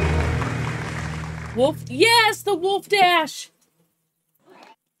get? Wolf. Yes, the Wolf Dash.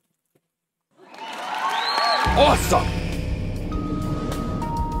 Awesome!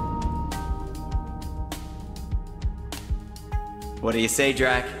 What do you say,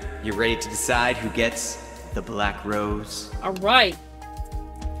 Drac? You ready to decide who gets the Black Rose? All right.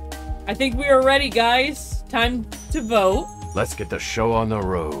 I think we are ready, guys. Time to vote. Let's get the show on the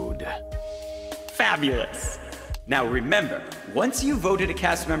road. Fabulous! Now remember, once you voted a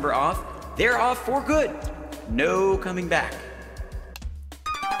cast member off, they're off for good. No coming back.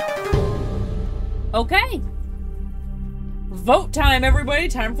 Okay. Vote time, everybody.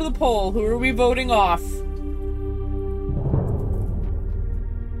 Time for the poll. Who are we voting off?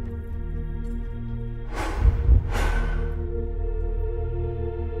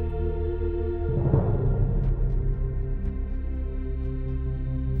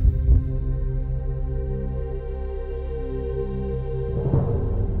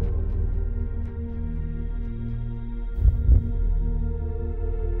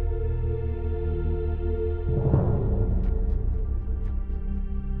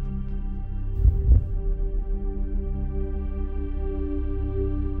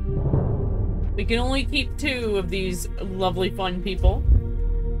 We can only keep 2 of these lovely, fun people.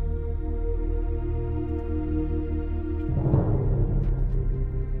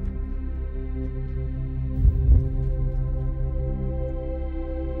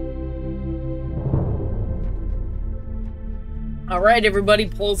 Alright, everybody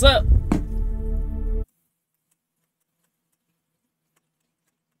pulls up.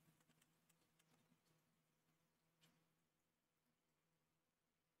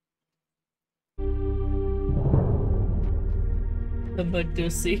 The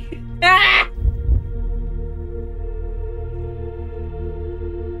Medusi. Ah!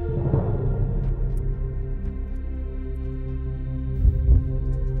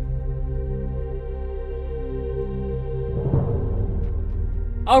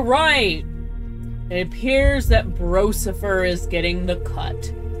 Alright! It appears that Brocifer is getting the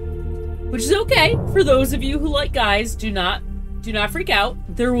cut. Which is okay. For those of you who like guys, do not freak out.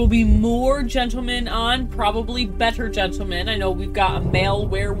 There will be more gentlemen on, probably better gentlemen. I know we've got a male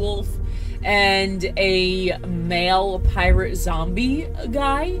werewolf and a male pirate zombie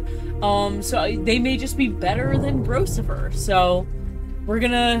guy. So they may just be better than Brocifer. So we're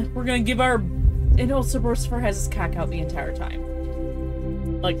gonna give our... And also Brocifer has his cack out the entire time.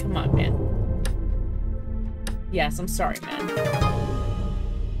 Like, come on, man. Yes, I'm sorry, man.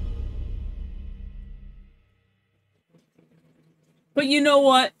 But you know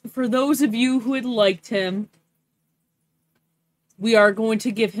what? For those of you who had liked him, we are going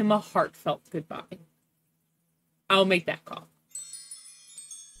to give him a heartfelt goodbye. I'll make that call.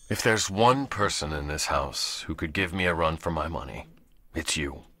 If there's one person in this house who could give me a run for my money, it's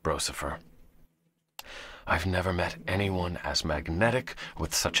you, Brocifer. I've never met anyone as magnetic,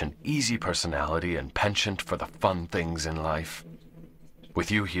 with such an easy personality and penchant for the fun things in life.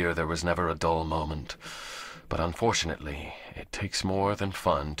 With you here, there was never a dull moment. But unfortunately, it takes more than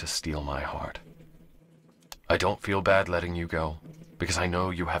fun to steal my heart. I don't feel bad letting you go, because I know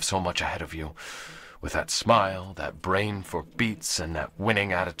you have so much ahead of you. With that smile, that brain for beats, and that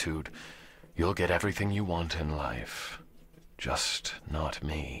winning attitude, you'll get everything you want in life. Just not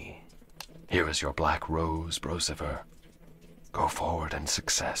me. Here is your black rose, Brocifer. Go forward in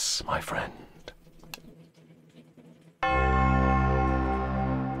success, my friend.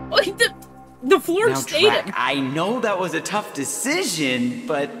 The floor now, stayed. Drac, I know that was a tough decision,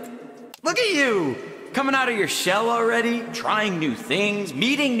 but look at you! Coming out of your shell already, trying new things,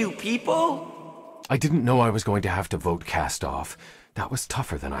 meeting new people. I didn't know I was going to have to vote cast off. That was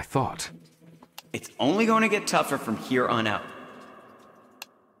tougher than I thought. It's only going to get tougher from here on out.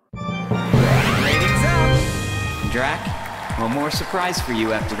 Ratings up! Drac, one more surprise for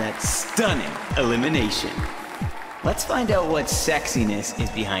you after that stunning elimination. Let's find out what sexiness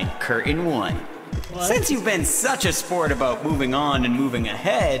is behind curtain 1. What? Since you've been such a sport about moving on and moving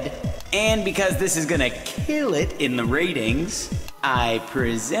ahead, and because this is gonna kill it in the ratings, I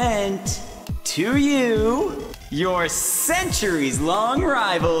present to you your centuries-long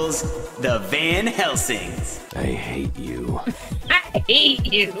rivals, the Van Helsings. I hate you. I hate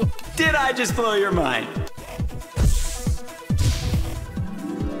you. Did I just blow your mind?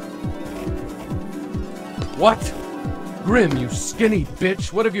 What? Grim, you skinny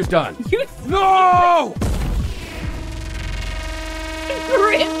bitch, what have you done? You no!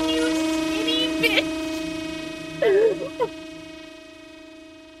 Grim, you skinny bitch!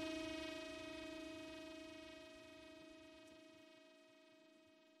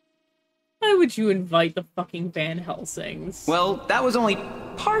 Why would you invite the fucking Van Helsings? Well, that was only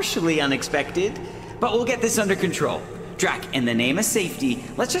partially unexpected, but we'll get this under control. Drac, in the name of safety,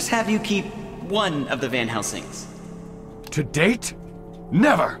 let's just have you keep one of the Van Helsings. To date?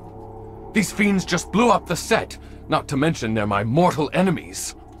 Never! These fiends just blew up the set, not to mention they're my mortal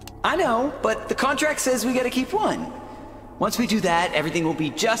enemies. I know, but the contract says we gotta keep one. Once we do that, everything will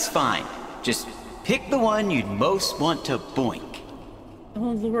be just fine. Just pick the one you'd most want to boink.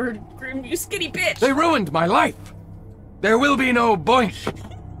 Oh Lord, Grim, you skinny bitch! They ruined my life! There will be no boink!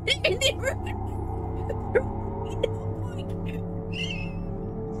 They ruined...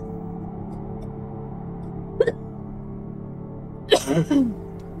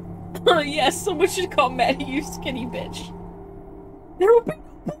 Oh yes, someone should call Maddie you skinny bitch. There will be...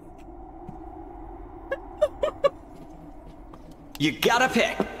 You gotta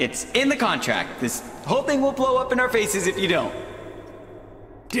pick. It's in the contract. This whole thing will blow up in our faces if you don't.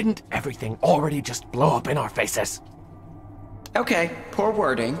 Didn't everything already just blow up in our faces? Okay, poor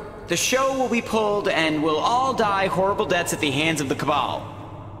wording. The show will be pulled and we'll all die horrible deaths at the hands of the Cabal.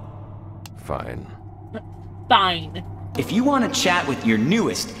 Fine. Fine. If you want to chat with your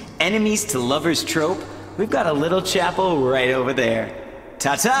newest enemies to lovers trope, we've got a little chapel right over there.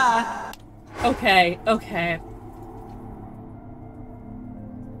 Ta-ta! Okay, okay.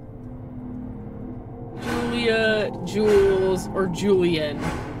 Julia, Jules, or Julian.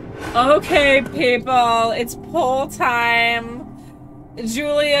 Okay, people, it's poll time.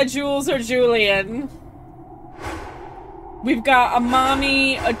 Julia, Jules, or Julian. We've got a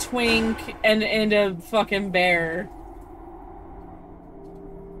mommy, a twink, and a fucking bear.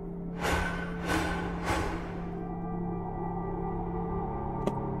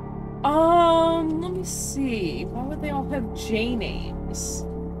 Let me see. Why would they all have J names?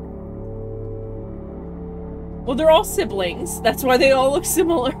 Well, they're all siblings. That's why they all look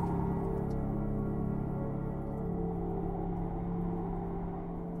similar.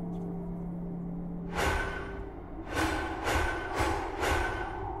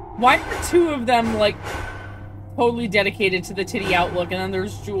 Why are two of them, like, totally dedicated to the titty outlook, and then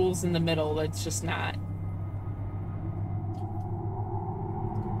there's Jules in the middle that's just not?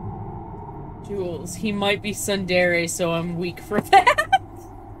 Jules. He might be tsundere, so I'm weak for that.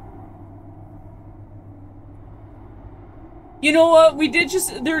 You know what? We did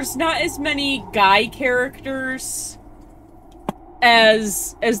just... There's not as many guy characters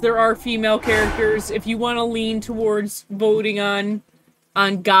as there are female characters. If you want to lean towards voting on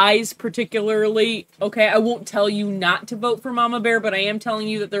guys particularly, okay, I won't tell you not to vote for Mama Bear, but I am telling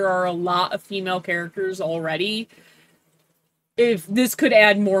you that there are a lot of female characters already. If this could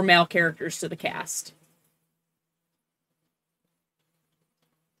add more male characters to the cast.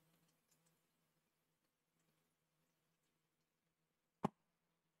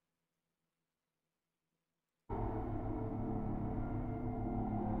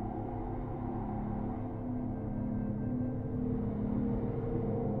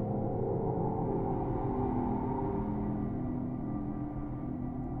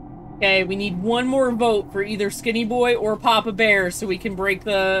 Okay, we need one more vote for either Skinny Boy or Papa Bear so we can break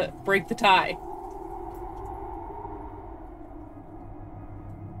the tie.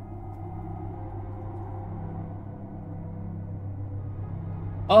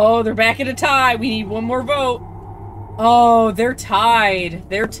 Oh, they're back at a tie. We need one more vote. Oh, they're tied.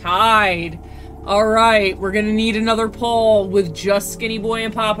 They're tied. All right, we're gonna need another poll with just Skinny Boy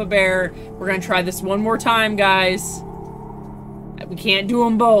and Papa Bear. We're gonna try this one more time, guys. We can't do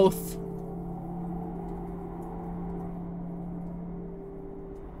them both.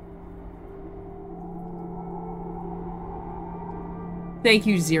 Thank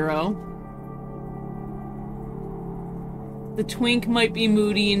you, Zero. The twink might be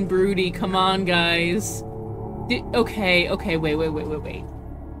moody and broody. Come on, guys. Okay, wait.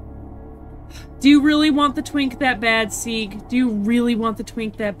 Do you really want the twink that bad, Sieg? Do you really want the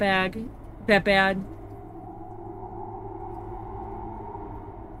twink that bad?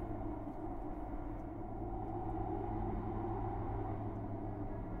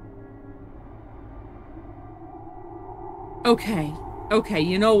 Okay,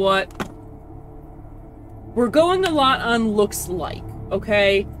 you know what? We're going a lot on looks like,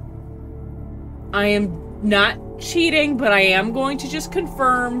 okay? I am not cheating, but I am going to just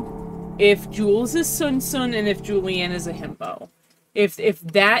confirm if Jules is Sun Sun and if Julianne is a himbo. If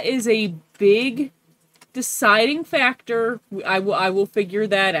that is a big deciding factor, I will figure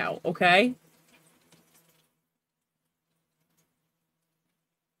that out, okay?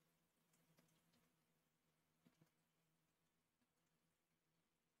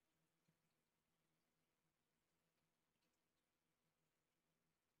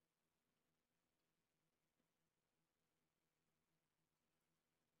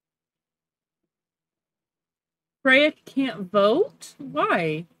 Freya can't vote?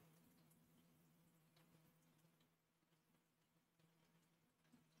 Why?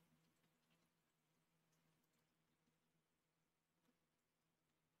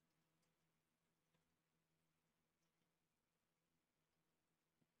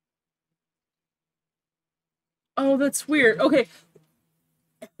 Oh, that's weird. Okay.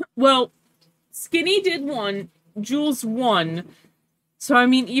 Well, Skinny did one. Jules won. So, I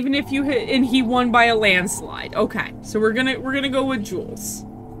mean, even if you hit... And he won by a landslide. Okay. So, we're gonna go with Jules.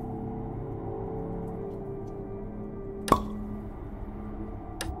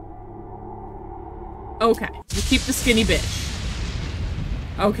 Okay. We keep the skinny bitch.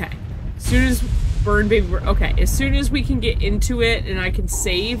 Okay. As soon as... Burn baby... Okay. As soon as we can get into it and I can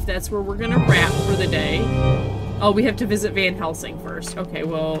save, that's where we're gonna wrap for the day. Oh, we have to visit Van Helsing first. Okay,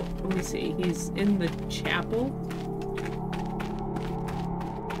 well, let me see. He's in the chapel.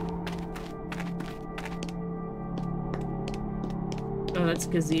 Oh, that's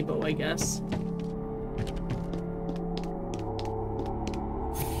gazebo, I guess.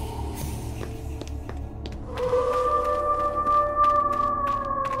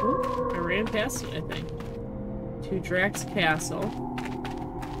 Oh, I ran castle, I think. To Drax Castle.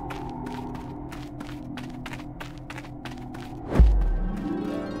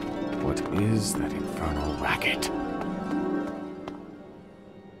 What is that infernal racket?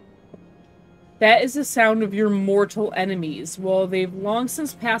 That is the sound of your mortal enemies. While they've long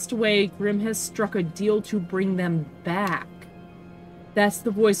since passed away, Grim has struck a deal to bring them back. That's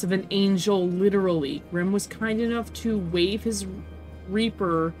the voice of an angel, literally. Grim was kind enough to wave his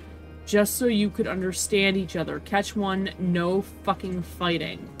Reaper just so you could understand each other. Catch one, no fucking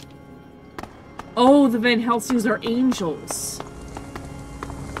fighting. Oh, the Van Helsings are angels.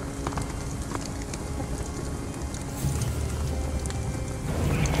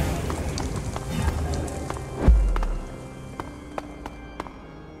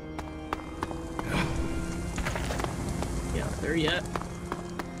 Yet.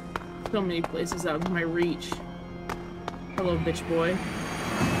 So many places out of my reach. Hello, bitch boy.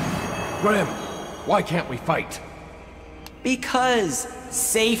 Grim, why can't we fight? Because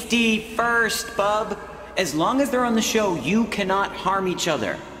safety first, bub. As long as they're on the show, you cannot harm each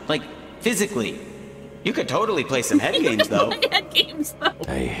other. Like, physically. You could totally play some head games, though. Head games, though.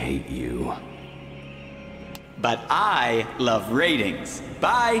 I hate you. But I love ratings.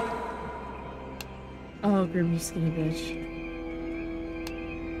 Bye! Oh, Grim, you skinny bitch.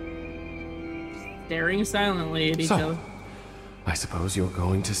 Staring silently at each other. I suppose you're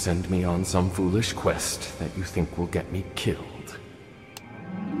going to send me on some foolish quest that you think will get me killed.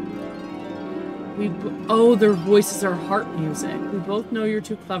 Oh, their voices are harp music. We both know you're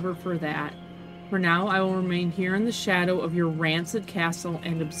too clever for that. For now, I will remain here in the shadow of your rancid castle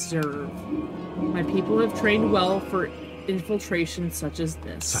and observe. My people have trained well for infiltration such as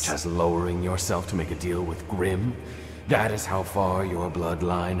this. Such as lowering yourself to make a deal with Grim? That is how far your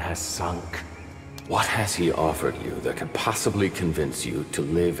bloodline has sunk. What has he offered you that could possibly convince you to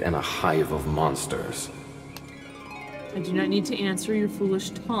live in a hive of monsters? I do not need to answer your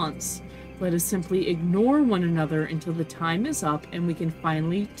foolish taunts. Let us simply ignore one another until the time is up and we can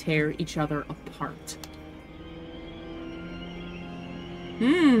finally tear each other apart.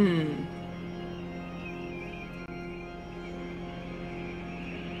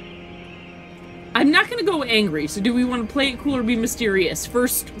 I'm not gonna go angry, so do we want to play it cool or be mysterious?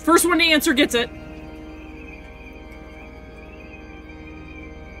 First one to answer gets it.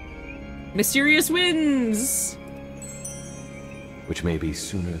 Mysterious wins! Which may be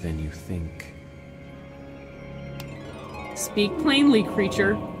sooner than you think. Speak plainly,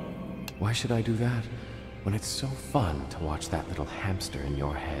 creature. Why should I do that, when it's so fun to watch that little hamster in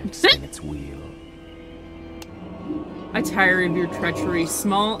your head spin its wheel? I tire of your treachery,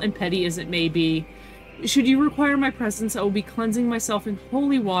 small and petty as it may be. Should you require my presence, I will be cleansing myself in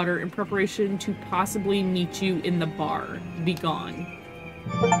holy water in preparation to possibly meet you in the bar. Be gone.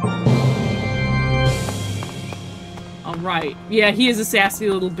 Alright. Yeah, he is a sassy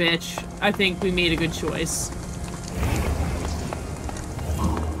little bitch. I think we made a good choice.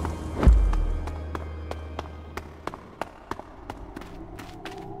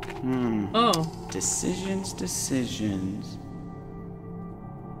 Oh. Decisions.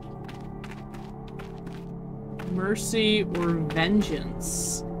 Mercy or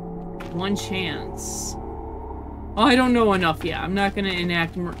vengeance? One chance. Oh, I don't know enough yet. I'm not gonna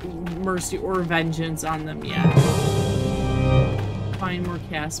enact mercy or vengeance on them yet. Find more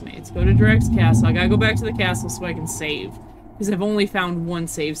castmates. Go to Drax Castle. I gotta go back to the castle so I can save. Because I've only found one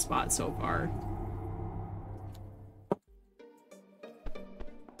save spot so far.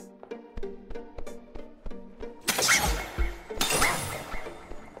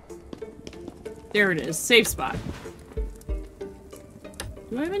 There it is. Safe spot.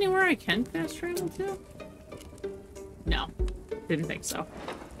 Do I have anywhere I can fast travel to? No. Didn't think so.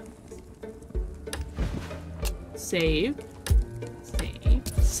 Save. Save.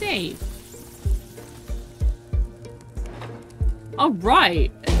 Save.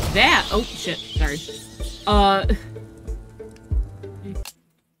 Alright. That. Oh, shit. Sorry.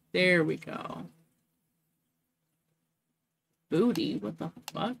 There we go. Booty? What the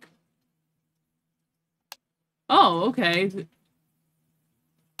fuck? Oh, okay.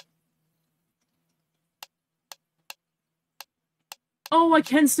 Oh, I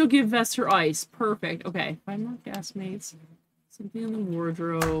can still give Vest her ice. Perfect. Okay. Find more castmates. Something in the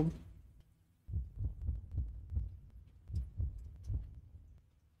wardrobe.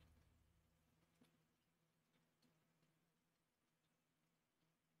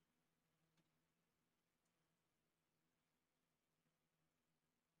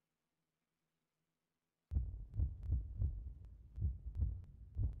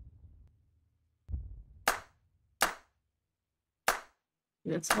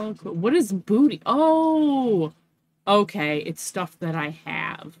 That's all cool. What is booty? Oh! Okay, it's stuff that I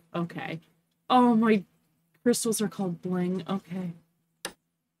have. Okay. Oh, my crystals are called bling. Okay.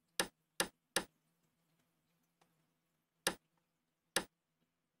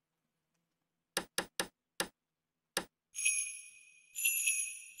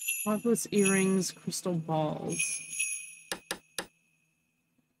 Chocolates, earrings, crystal balls.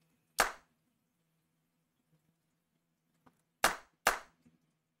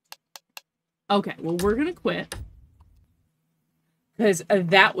 Okay, well, we're gonna quit. Because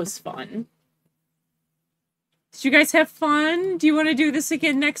that was fun. Did you guys have fun? Do you want to do this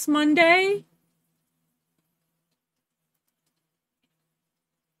again next Monday?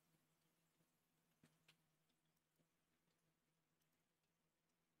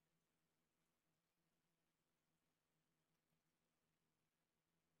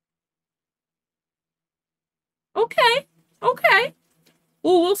 Okay. Okay.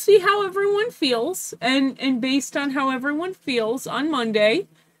 Well, we'll see how everyone feels, and based on how everyone feels on Monday,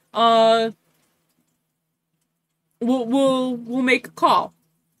 we'll make a call.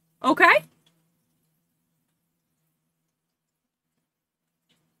 Okay?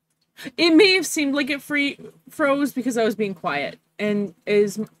 It may have seemed like it froze because I was being quiet, and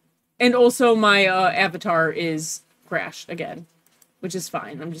also my avatar is crashed again, which is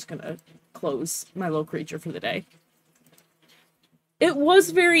fine. I'm just gonna close my little creature for the day. It was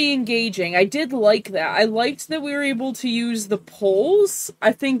very engaging. I did like that. I liked that we were able to use the polls.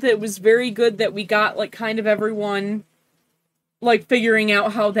 I think that it was very good that we got, like, kind of everyone, like, figuring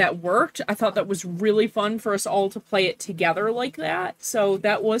out how that worked. I thought that was really fun for us all to play it together like that. So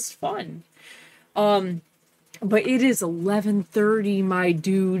that was fun. But it is 11:30, my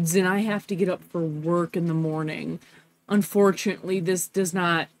dudes, and I have to get up for work in the morning. Unfortunately, this does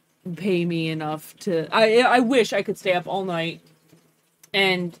not pay me enough to... I wish I could stay up all night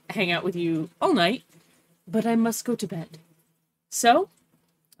and hang out with you all night, but I must go to bed. So,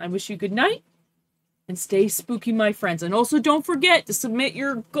 I wish you good night, and stay spooky, my friends. And also, don't forget to submit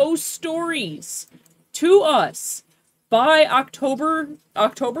your ghost stories to us by October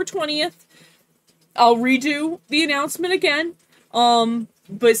 20th. I'll redo the announcement again,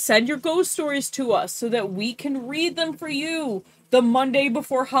 but send your ghost stories to us so that we can read them for you the Monday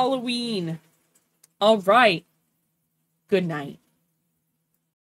before Halloween. All right. Good night.